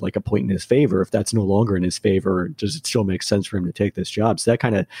Dame seems like a point in his favor. If that's no longer in his favor, does it still make sense for him to take this job? So that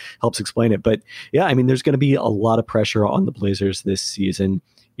kind of helps explain it. But yeah, I mean, there's going to be a lot of pressure on the Blazers this season.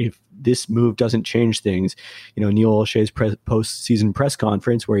 If this move doesn't change things, Neil Olshey's post-season press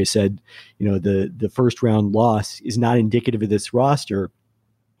conference, where he said, the first round loss is not indicative of this roster.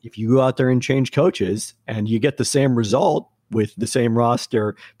 If you go out there and change coaches and you get the same result with the same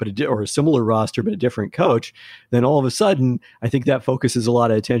roster, or a similar roster, but a different coach, then all of a sudden, I think that focuses a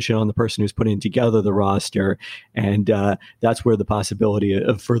lot of attention on the person who's putting together the roster. And that's where the possibility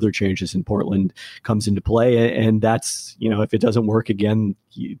of further changes in Portland comes into play. And that's, if it doesn't work again,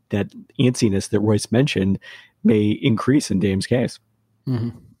 that antsiness that Royce mentioned may increase in Dame's case. Mm-hmm.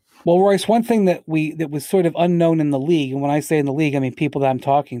 Well, Royce, one thing that was sort of unknown in the league, and when I say in the league, I mean people that I'm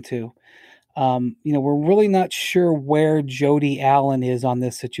talking to, we're really not sure where Jody Allen is on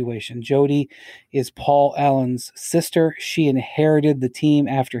this situation. Jody is Paul Allen's sister. She inherited the team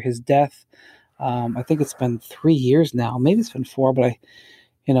after his death. I think it's been 3 years now. Maybe it's been 4, but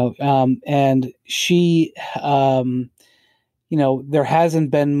and she, there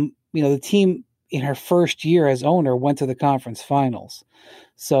hasn't been, the team in her first year as owner went to the conference finals.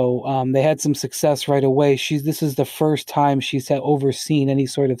 So they had some success right away. This is the first time she's overseen any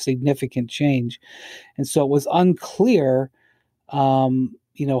sort of significant change. And so it was unclear,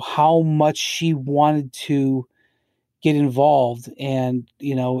 how much she wanted to get involved. And,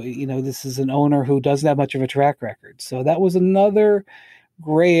 this is an owner who doesn't have much of a track record. So that was another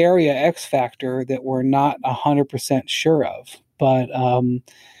gray area X factor that we're not 100% sure of. But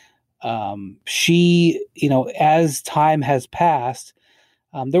she, as time has passed,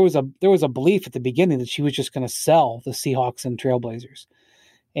 there was a belief at the beginning that she was just going to sell the Seahawks and Trailblazers,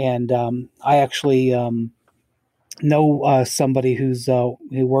 and I actually know somebody who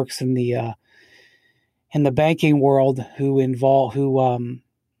works in the banking world who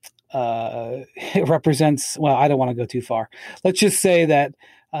represents. Well, I don't want to go too far. Let's just say that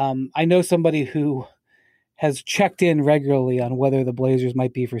I know somebody who has checked in regularly on whether the Blazers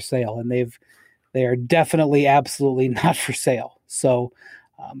might be for sale, and they are definitely absolutely not for sale. So.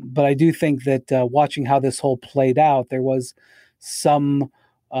 But I do think that watching how this whole played out, there was some,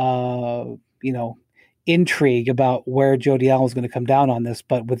 intrigue about where Jody Allen was going to come down on this.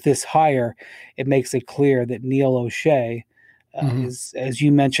 But with this hire, it makes it clear that Neil Olshey is, as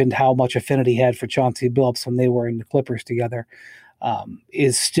you mentioned, how much affinity he had for Chauncey Billups when they were in the Clippers together,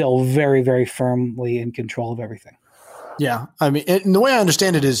 is still very, very firmly in control of everything. Yeah. I mean, and the way I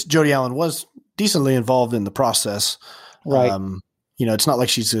understand it is Jody Allen was decently involved in the process. Right. It's not like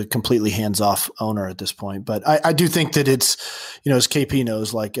she's a completely hands-off owner at this point, but I do think that it's, as KP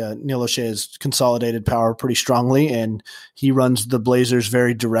knows, like Neil Olshey has consolidated power pretty strongly, and he runs the Blazers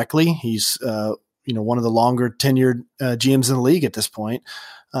very directly. He's, one of the longer tenured GMs in the league at this point.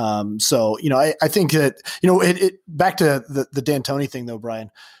 So, I think that, it back to the D'Antoni thing though, Brian,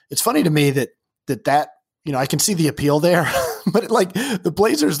 it's funny to me that, I can see the appeal there, but the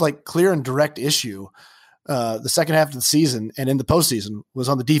Blazers clear and direct issue the second half of the season and in the postseason was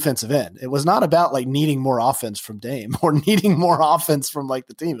on the defensive end. It was not about needing more offense from Dame or needing more offense from the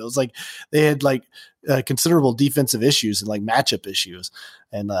team. It was they had considerable defensive issues and matchup issues.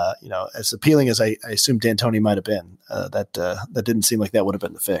 And, as appealing as I assume D'Antoni might've been, that didn't seem like that would have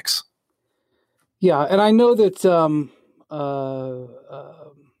been the fix. Yeah. And I know that,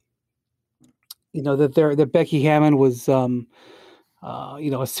 that Becky Hammond was, a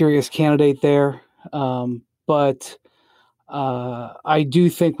serious candidate there. But I do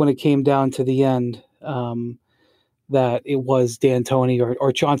think when it came down to the end, that it was D'Antoni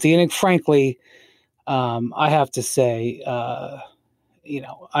or Chauncey. And frankly, I have to say,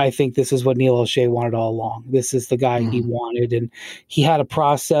 I think this is what Neil Olshey wanted all along. This is the guy he wanted, and he had a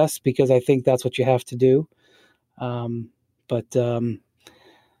process because I think that's what you have to do. But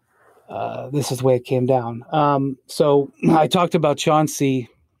this is the way it came down. So I talked about Chauncey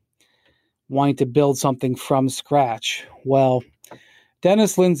wanting to build something from scratch. Well,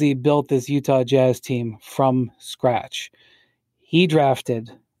 Dennis Lindsey built this Utah Jazz team from scratch. He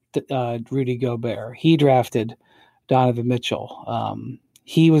drafted Rudy Gobert. He drafted Donovan Mitchell.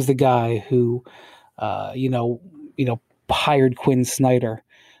 He was the guy who, hired Quinn Snyder.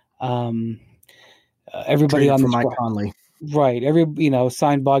 everybody Traded on for the Mike squad. Conley. Right.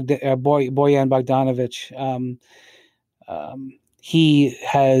 Signed Bojan Bogdanovic. He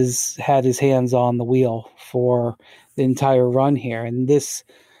has had his hands on the wheel for the entire run here. And this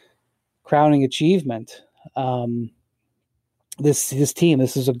crowning achievement, this team,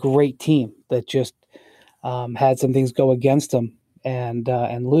 this is a great team that just had some things go against him and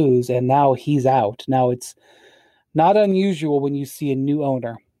lose. And now he's out. Now it's not unusual when you see a new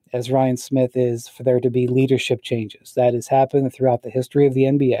owner, as Ryan Smith is, for there to be leadership changes. That has happened throughout the history of the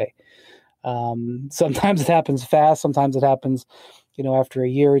NBA. Sometimes it happens fast. Sometimes it happens, after a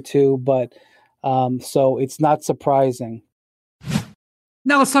year or two. But so it's not surprising.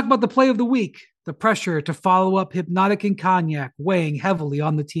 Now let's talk about the play of the week. The pressure to follow up Hypnotic and Cognac weighing heavily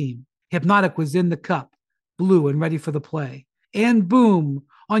on the team. Hypnotic was in the cup, blue and ready for the play. And boom,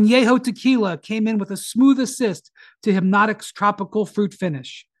 Añejo Tequila came in with a smooth assist to Hypnotic's tropical fruit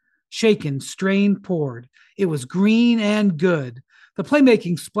finish. Shaken, strained, poured. It was green and good. The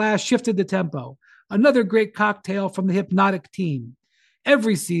playmaking splash shifted the tempo. Another great cocktail from the Hypnotic team.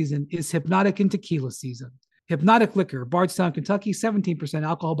 Every season is Hypnotic and Tequila season. Hypnotic Liquor, Bardstown, Kentucky, 17%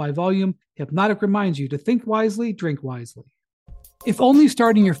 alcohol by volume. Hypnotic reminds you to think wisely, drink wisely. If only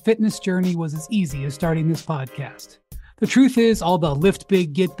starting your fitness journey was as easy as starting this podcast. The truth is, all the lift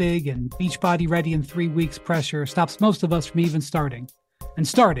big, get big, and Beachbody ready in 3 weeks pressure stops most of us from even starting. And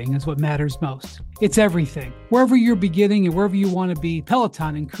starting is what matters most. It's everything. Wherever you're beginning and wherever you want to be,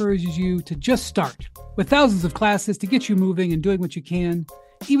 Peloton encourages you to just start. With thousands of classes to get you moving and doing what you can,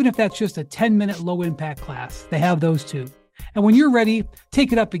 even if that's just a 10-minute low-impact class, they have those too. And when you're ready,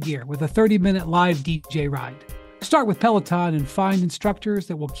 take it up a gear with a 30-minute live DJ ride. Start with Peloton and find instructors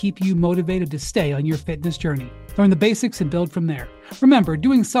that will keep you motivated to stay on your fitness journey. Learn the basics and build from there. Remember,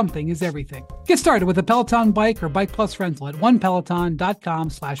 doing something is everything. Get started with a Peloton bike or Bike Plus rental at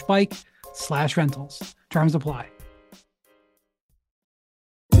onepeloton.com/bike/rentals. Terms apply.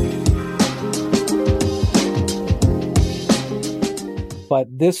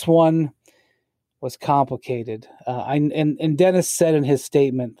 But this one was complicated. And Dennis said in his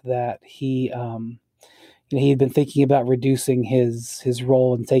statement that he had been thinking about reducing his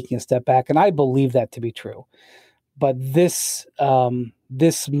role and taking a step back, and I believe that to be true. But this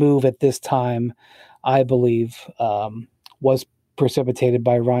move at this time, I believe, was precipitated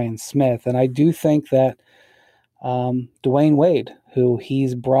by Ryan Smith, and I do think that Dwayne Wade, who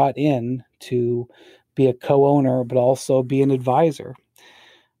he's brought in to be a co-owner but also be an advisor,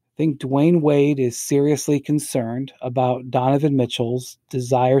 I think Dwayne Wade is seriously concerned about Donovan Mitchell's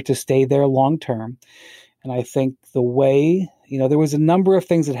desire to stay there long term. And I think the way, there was a number of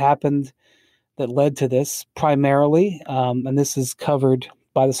things that happened that led to this primarily, and this is covered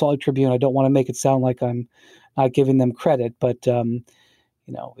by the Salt Lake Tribune. I don't want to make it sound like I'm not giving them credit, but,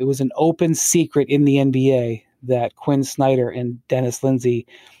 it was an open secret in the NBA that Quinn Snyder and Dennis Lindsay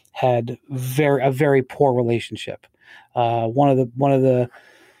had a very poor relationship. One of the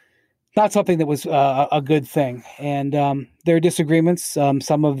not something that was a good thing. And there are disagreements.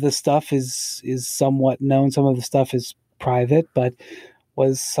 Some of the stuff is somewhat known. Some of the stuff is private, but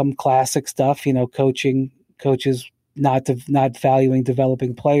was some classic stuff, coaches not valuing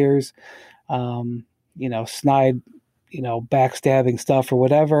developing players, snide, backstabbing stuff or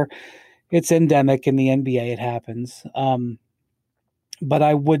whatever. It's endemic in the NBA. It happens. But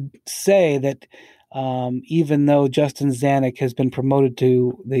I would say that even though Justin Zanuck has been promoted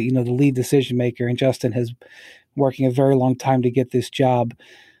to the lead decision maker, and Justin has working a very long time to get this job,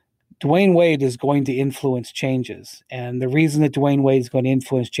 Dwayne Wade is going to influence changes. And the reason that Dwayne Wade is going to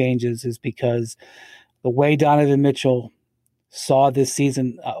influence changes is because the way Donovan Mitchell saw this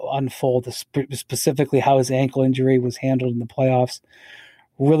season unfold, specifically how his ankle injury was handled in the playoffs,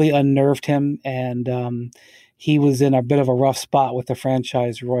 really unnerved him. And he was in a bit of a rough spot with the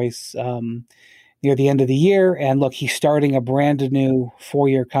franchise, Royce, near the end of the year. And look, he's starting a brand new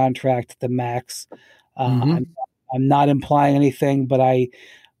 4-year contract at the max. I'm not implying anything, but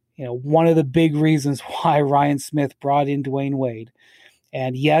one of the big reasons why Ryan Smith brought in Dwayne Wade,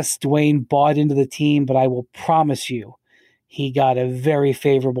 and yes, Dwayne bought into the team, but I will promise you, he got a very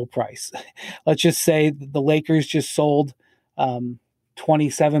favorable price. Let's just say the Lakers just sold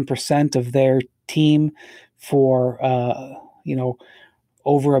 27% of their team for,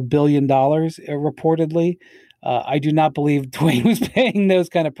 over $1 billion reportedly. I do not believe Dwayne was paying those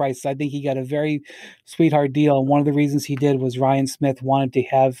kind of prices. I think he got a very sweetheart deal. And one of the reasons he did was Ryan Smith wanted to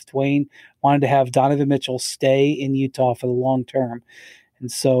have Donovan Mitchell stay in Utah for the long term.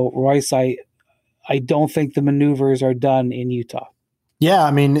 And so, Royce, I don't think the maneuvers are done in Utah. Yeah,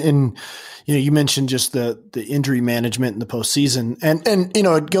 I mean, and you mentioned just the injury management in the postseason, and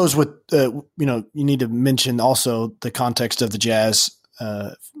it goes with you need to mention also the context of the Jazz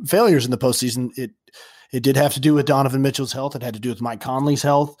failures in the postseason. It did have to do with Donovan Mitchell's health. It had to do with Mike Conley's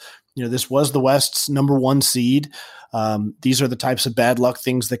health. This was the West's number 1 seed. These are the types of bad luck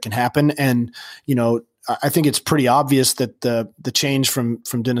things that can happen, and I think it's pretty obvious that the change from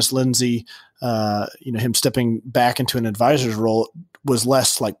Dennis Lindsey, him stepping back into an advisor's role, was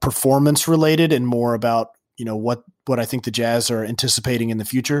less like performance related and more about, what I think the Jazz are anticipating in the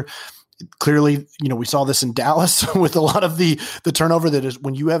future. Clearly, we saw this in Dallas with a lot of the turnover that is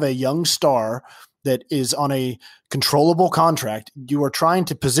when you have a young star that is on a controllable contract, you are trying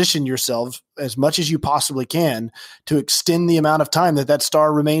to position yourself as much as you possibly can to extend the amount of time that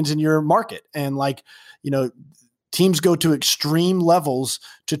star remains in your market. And teams go to extreme levels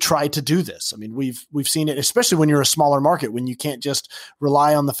to try to do this. I mean, we've seen it, especially when you're a smaller market, when you can't just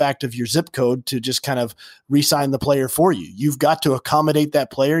rely on the fact of your zip code to just kind of re-sign the player for you. You've got to accommodate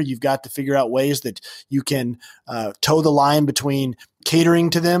that player. You've got to figure out ways that you can toe the line between catering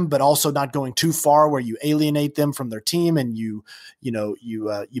to them, but also not going too far where you alienate them from their team and you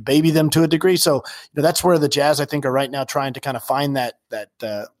baby them to a degree. So that's where the Jazz, I think, are right now trying to kind of find that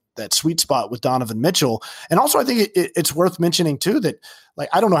sweet spot with Donovan Mitchell. And also I think it's worth mentioning too, that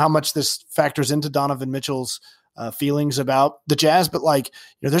I don't know how much this factors into Donovan Mitchell's feelings about the Jazz, but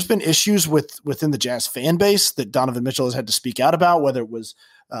there's been issues within the Jazz fan base that Donovan Mitchell has had to speak out about, whether it was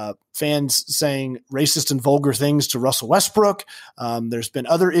fans saying racist and vulgar things to Russell Westbrook. There's been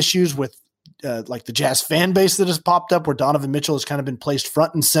other issues with the Jazz fan base that has popped up where Donovan Mitchell has kind of been placed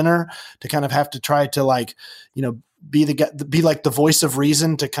front and center to kind of have to try to be like the voice of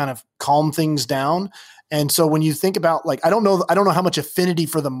reason to kind of calm things down. And so when you think about I don't know how much affinity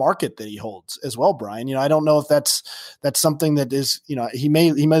for the market that he holds as well, Brian. I don't know if that's something that is, he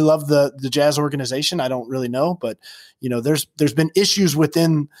may love the Jazz organization. I don't really know, but there's been issues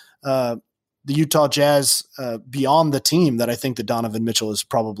within the Utah Jazz beyond the team that I think that Donovan Mitchell is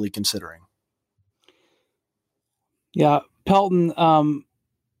probably considering. Yeah, Pelton.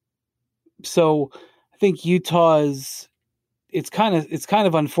 So I think Utah's. It's kind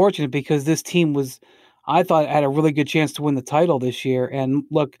of unfortunate because this team I thought had a really good chance to win the title this year. And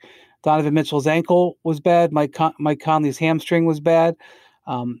look, Donovan Mitchell's ankle was bad. Mike Conley's hamstring was bad.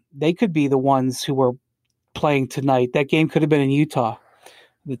 They could be the ones who were playing tonight. That game could have been in Utah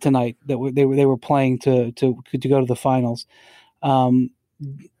tonight. That they were playing to go to the finals.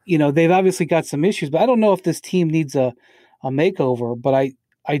 They've obviously got some issues, but I don't know if this team needs a makeover. But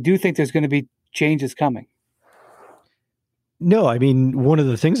I do think there's going to be changes coming. No, I mean, one of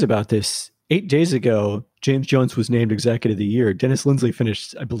the things about this, 8 days ago, James Jones was named Executive of the Year. Dennis Lindsey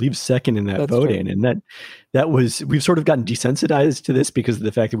finished, I believe, second in that voting. Right. And that was, we've sort of gotten desensitized to this because of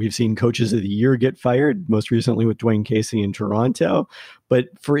the fact that we've seen coaches of the year get fired, most recently with Dwayne Casey in Toronto. But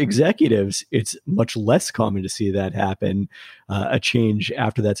for executives, it's much less common to see that happen, a change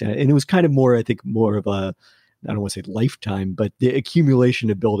after that. And it was kind of more, I think, more of a, I don't want to say lifetime, but the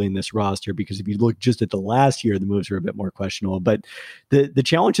accumulation of building this roster, because if you look just at the last year, the moves are a bit more questionable, but the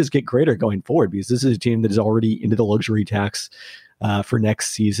challenges get greater going forward because this is a team that is already into the luxury tax for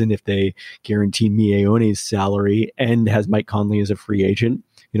next season if they guarantee Mieone's salary and has Mike Conley as a free agent.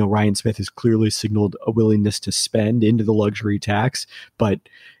 Ryan Smith has clearly signaled a willingness to spend into the luxury tax, but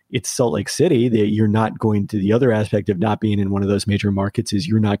it's Salt Lake City that you're not going to, the other aspect of not being in one of those major markets is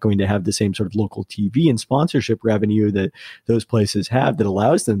you're not going to have the same sort of local TV and sponsorship revenue that those places have that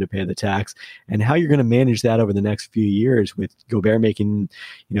allows them to pay the tax, and how you're going to manage that over the next few years with Gobert making,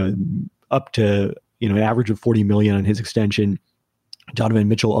 up to, an average of $40 million on his extension, Donovan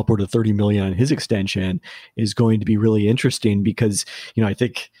Mitchell upward of $30 million on his extension is going to be really interesting because, I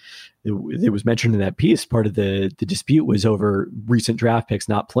think it was mentioned in that piece, part of the dispute was over recent draft picks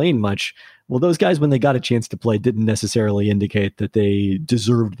not playing much. Well, those guys, when they got a chance to play, didn't necessarily indicate that they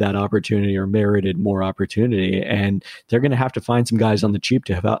deserved that opportunity or merited more opportunity. And they're going to have to find some guys on the cheap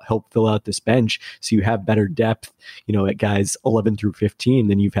to help fill out this bench so you have better depth, at guys 11 through 15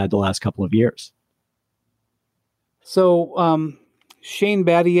 than you've had the last couple of years. So Shane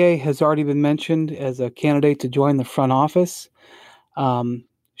Battier has already been mentioned as a candidate to join the front office.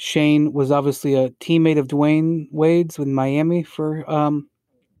 Shane was obviously a teammate of Dwayne Wade's with Miami for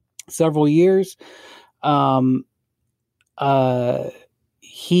several years.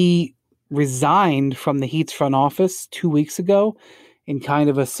 He resigned from the Heat's front office 2 weeks ago in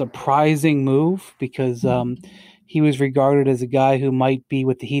kind of a surprising move because he was regarded as a guy who might be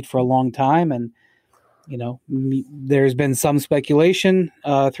with the Heat for a long time. And, there's been some speculation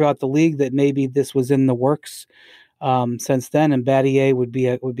throughout the league that maybe this was in the works since then, and Battier would be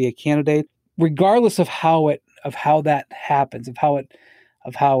a candidate, regardless of how that happens, of how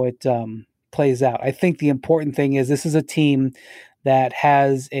it plays out. I think the important thing is this is a team that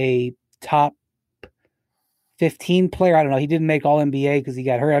has a top 15 player. I don't know. He didn't make All NBA because he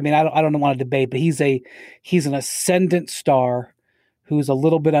got hurt. I mean, I don't want to debate, but he's an ascendant star who's a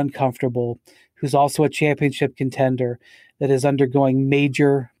little bit uncomfortable, who's also a championship contender that is undergoing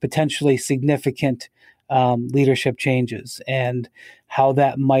major, potentially significant leadership changes, and how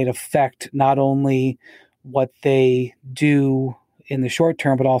that might affect not only what they do in the short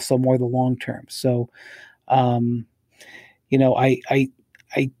term, but also more the long term. So,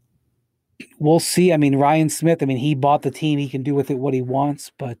 we'll see. I mean, Ryan Smith, he bought the team. He can do with it what he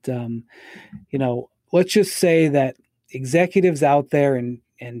wants. But, let's just say that executives out there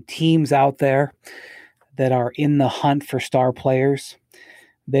and teams out there that are in the hunt for star players,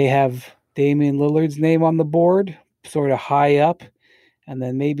 they have Damian Lillard's name on the board, sort of high up, and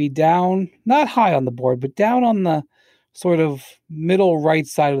then maybe down, not high on the board, but down on the sort of middle right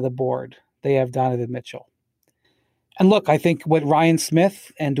side of the board, they have Donovan Mitchell. And look, I think what Ryan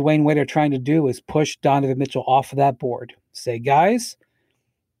Smith and Dwayne Wade are trying to do is push Donovan Mitchell off of that board. Say, guys,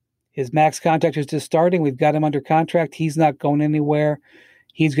 his max contract is just starting. We've got him under contract. He's not going anywhere.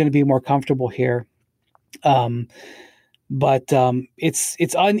 He's going to be more comfortable here. But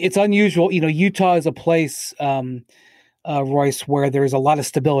it's unusual. Utah is a place, Royce, where there's a lot of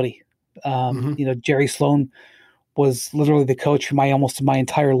stability. Jerry Sloan was literally the coach for almost my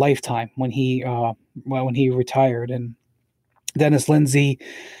entire lifetime when he retired, and Dennis Lindsey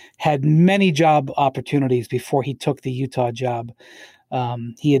had many job opportunities before he took the Utah job.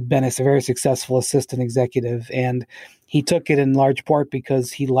 He had been a very successful assistant executive, and he took it in large part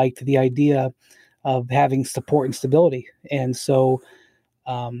because he liked the idea of having support and stability. And so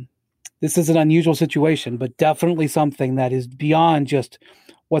this is an unusual situation, but definitely something that is beyond just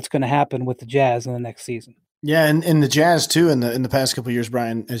what's going to happen with the Jazz in the next season. Yeah, and the Jazz too in the past couple of years,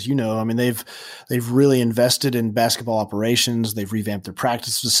 Brian, as you know, they've really invested in basketball operations. They've revamped their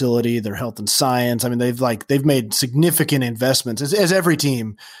practice facility, their health and science. They've made significant investments, as every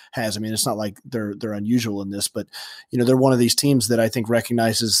team has. It's not like they're unusual in this, but they're one of these teams that I think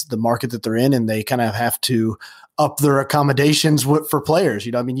recognizes the market that they're in, and they kind of have to up their accommodations for players.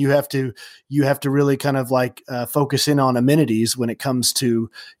 You have to really kind of focus in on amenities when it comes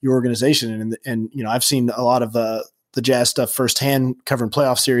to your organization. And I've seen a lot of the Jazz stuff firsthand, covering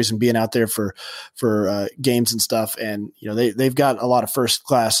playoff series and being out there for games and stuff. And they've got a lot of first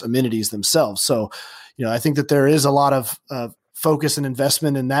class amenities themselves. So I think that there is a lot of focus and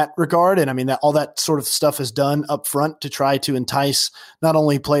investment in that regard. And all that sort of stuff is done up front to try to entice not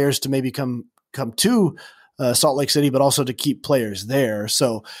only players to maybe come to Salt Lake City, but also to keep players there.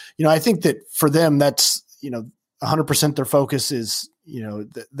 So, I think that for them, that's, 100% their focus is,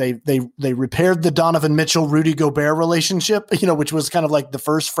 they repaired the Donovan Mitchell, Rudy Gobert relationship, which was kind of like the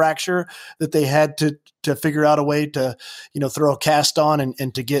first fracture that they had to figure out a way to, throw a cast on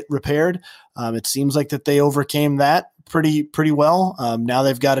and to get repaired. It seems like that they overcame that pretty well. Now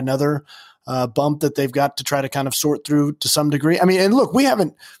they've got another bump that they've got to try to kind of sort through to some degree. And look, we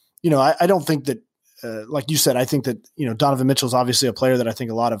haven't, I don't think that, like you said, I think that, Donovan Mitchell is obviously a player that I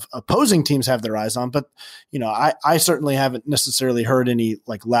think a lot of opposing teams have their eyes on, but, I certainly haven't necessarily heard any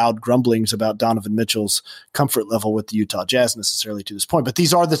loud grumblings about Donovan Mitchell's comfort level with the Utah Jazz necessarily to this point. But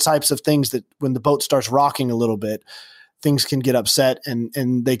these are the types of things that when the boat starts rocking a little bit, things can get upset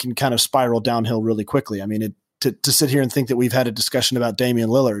and they can kind of spiral downhill really quickly. To sit here and think that we've had a discussion about Damian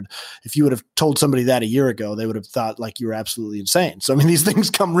Lillard, if you would have told somebody that a year ago, they would have thought you were absolutely insane. So, these things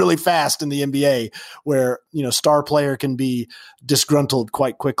come really fast in the NBA where, star player can be disgruntled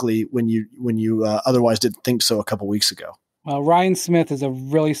quite quickly when you otherwise didn't think so a couple weeks ago. Well, Ryan Smith is a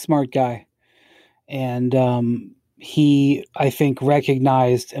really smart guy. And he, I think,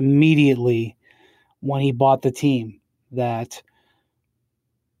 recognized immediately when he bought the team that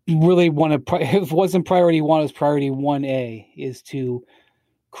really if it wasn't priority one, it was priority 1A, is to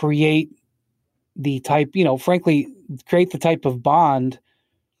create the type, frankly, create the type of bond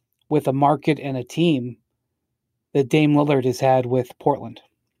with a market and a team that Dame Lillard has had with Portland.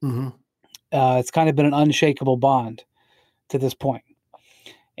 Mm-hmm. It's kind of been an unshakable bond to this point.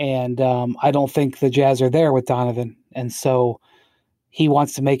 And I don't think the Jazz are there with Donovan. And so he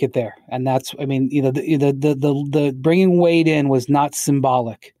wants to make it there. And that's, the bringing Wade in was not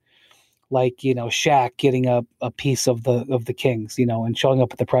symbolic. Shaq getting a piece of the Kings, and showing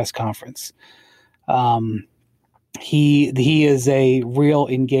up at the press conference. He is a real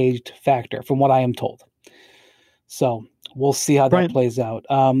engaged factor from what I am told. So we'll see how that plays out.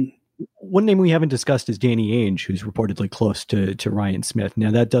 One name we haven't discussed is Danny Ainge, who's reportedly close to Ryan Smith.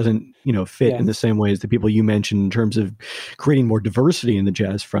 Now that doesn't, fit in the same way as the people you mentioned in terms of creating more diversity in the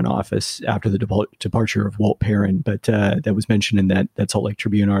Jazz front office after the departure of Walt Perrin, but that was mentioned in that Salt Lake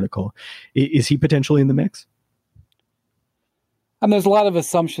Tribune article. Is he potentially in the mix? And there's a lot of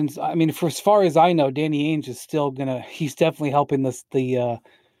assumptions. I mean, for as far as I know, Danny Ainge is still he's definitely helping the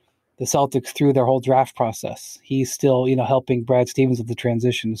Celtics through their whole draft process. He's still, helping Brad Stevens with the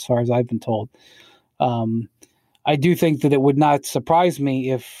transition, as far as I've been told. I do think that it would not surprise me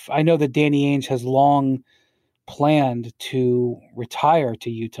if I know that Danny Ainge has long planned to retire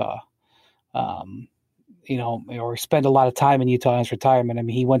to Utah, or spend a lot of time in Utah in his retirement. I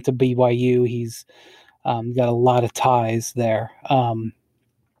mean, he went to BYU. He's got a lot of ties there.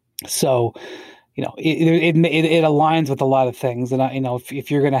 So, it aligns with a lot of things. And, if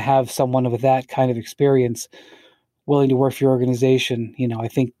you're going to have someone with that kind of experience willing to work for your organization, I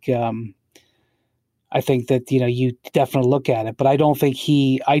think that, you definitely look at it, but I don't think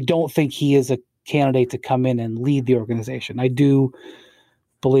he is a candidate to come in and lead the organization. I do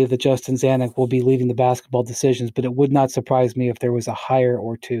believe that Justin Zanuck will be leading the basketball decisions, but it would not surprise me if there was a hire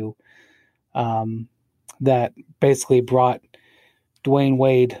or two that basically brought Dwayne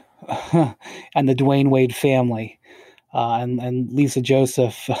Wade and the Dwayne Wade family and Lisa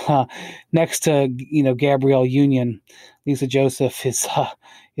Joseph next to Gabrielle Union. Lisa Joseph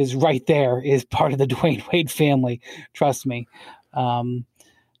is right there, is part of the Dwayne Wade family. Trust me.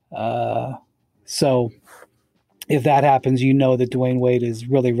 So if that happens, that Dwayne Wade is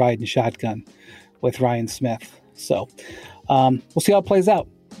really riding shotgun with Ryan Smith. So we'll see how it plays out.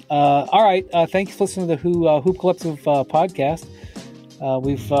 All right. Thanks for listening to the Hoop Collective podcast.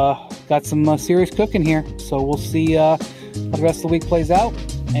 We've got some serious cooking here, so we'll see how the rest of the week plays out.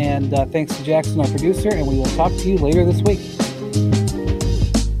 And thanks to Jackson, our producer, and we will talk to you later this week.